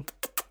 redirecting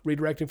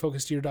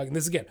focus to your dog. And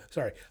this again,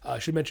 I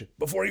should mention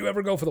before you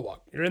ever go for the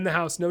walk, you're in the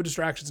house, no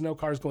distractions, no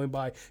cars going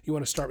by. You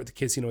want to start with the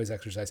kissy noise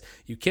exercise.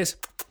 You kiss,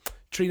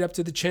 treat up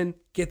to the chin,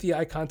 get the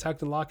eye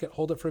contact and lock it,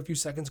 hold it for a few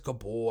seconds. Good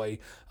boy.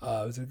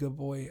 Is it a good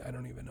boy? I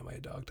don't even know. My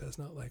dog does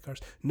not like cars.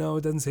 No,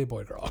 it doesn't say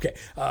boy, girl. Okay.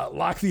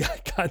 Lock the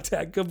eye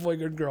contact. Good boy,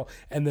 good girl.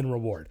 And then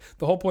reward.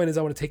 The whole point is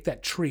I want to take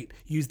that treat,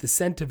 use the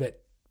scent of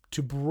it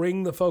to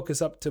bring the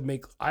focus up to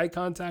make eye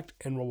contact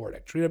and reward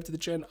it. Treat up to the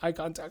chin, eye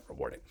contact,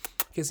 reward it.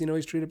 Kissy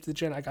noise, treat up to the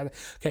chin, eye contact.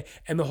 Okay.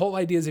 And the whole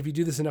idea is if you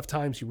do this enough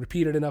times, you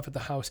repeat it enough at the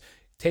house,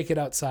 take it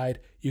outside,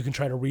 you can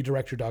try to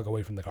redirect your dog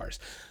away from the cars.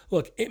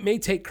 Look, it may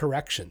take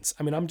corrections.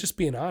 I mean, I'm just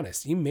being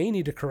honest. You may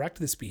need to correct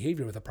this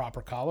behavior with a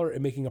proper collar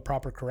and making a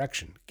proper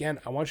correction. Again,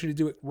 I want you to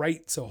do it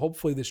right, so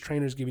hopefully this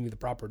trainer is giving you the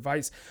proper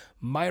advice.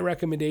 My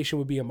recommendation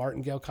would be a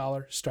martingale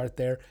collar. Start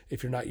there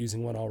if you're not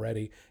using one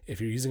already. If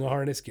you're using a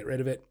harness, get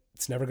rid of it.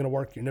 It's never going to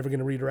work. You're never going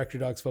to redirect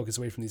your dog's focus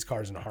away from these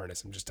cars in a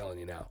harness. I'm just telling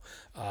you now.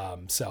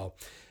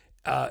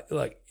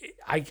 Look,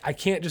 I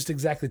can't just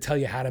exactly tell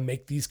you how to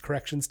make these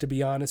corrections, to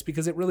be honest,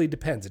 because it really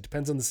depends. It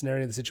depends on the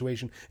scenario, the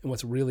situation, and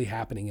what's really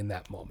happening in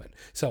that moment.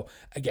 So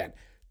again,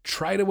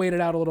 try to wait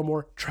it out a little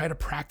more. Try to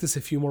practice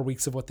a few more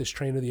weeks of what this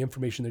trainer, the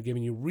information they're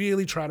giving you,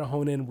 really try to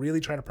hone in, really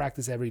try to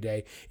practice every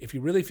day. If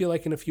you really feel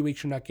like in a few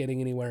weeks you're not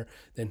getting anywhere,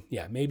 then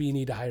yeah, maybe you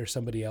need to hire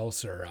somebody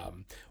else or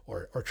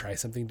try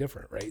something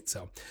different, right?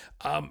 So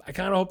I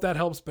kind of hope that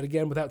helps, but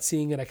again, without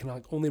seeing it, I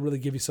can only really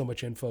give you so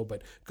much info,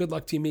 but good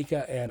luck to you,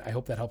 Mika, and I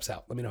hope that helps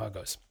out. Let me know how it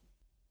goes.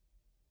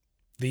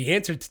 The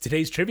answer to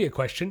today's trivia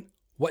question,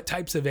 what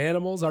types of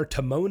animals are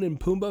Timon and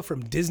Pumbaa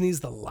from Disney's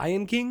The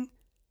Lion King?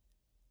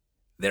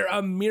 They're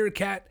a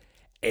meerkat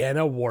and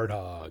a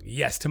warthog.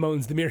 Yes,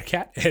 Timon's the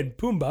meerkat, and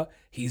Pumbaa,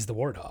 he's the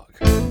warthog.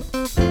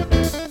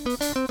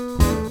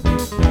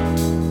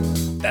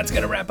 That's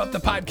going to wrap up the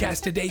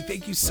podcast today.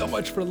 Thank you so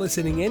much for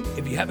listening in.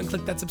 If you haven't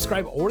clicked that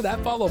subscribe or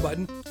that follow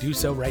button, do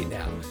so right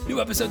now.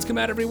 New episodes come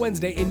out every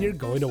Wednesday, and you're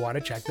going to want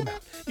to check them out.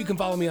 You can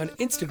follow me on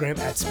Instagram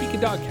at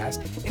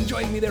Dogcast and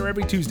join me there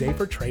every Tuesday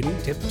for Training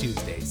Tip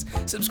Tuesdays.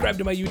 Subscribe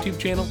to my YouTube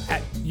channel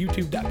at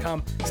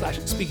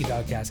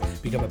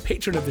youtube.com/SpeakingDogcast. Become a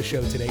patron of the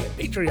show today at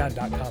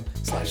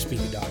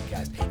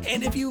patreon.com/SpeakingDogcast.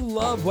 And if you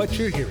love what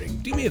you're hearing,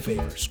 do me a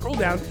favor, scroll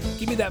down,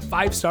 give me that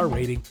 5-star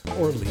rating,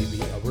 or leave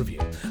me a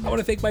review. I want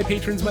to thank my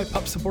patrons, my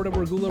pup supporters, supporter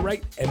Regula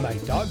Wright, and my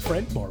dog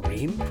friend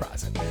Maureen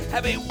Crossan.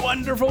 Have a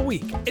wonderful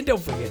week, and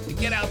don't forget to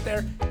get out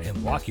there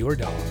and walk your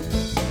dog.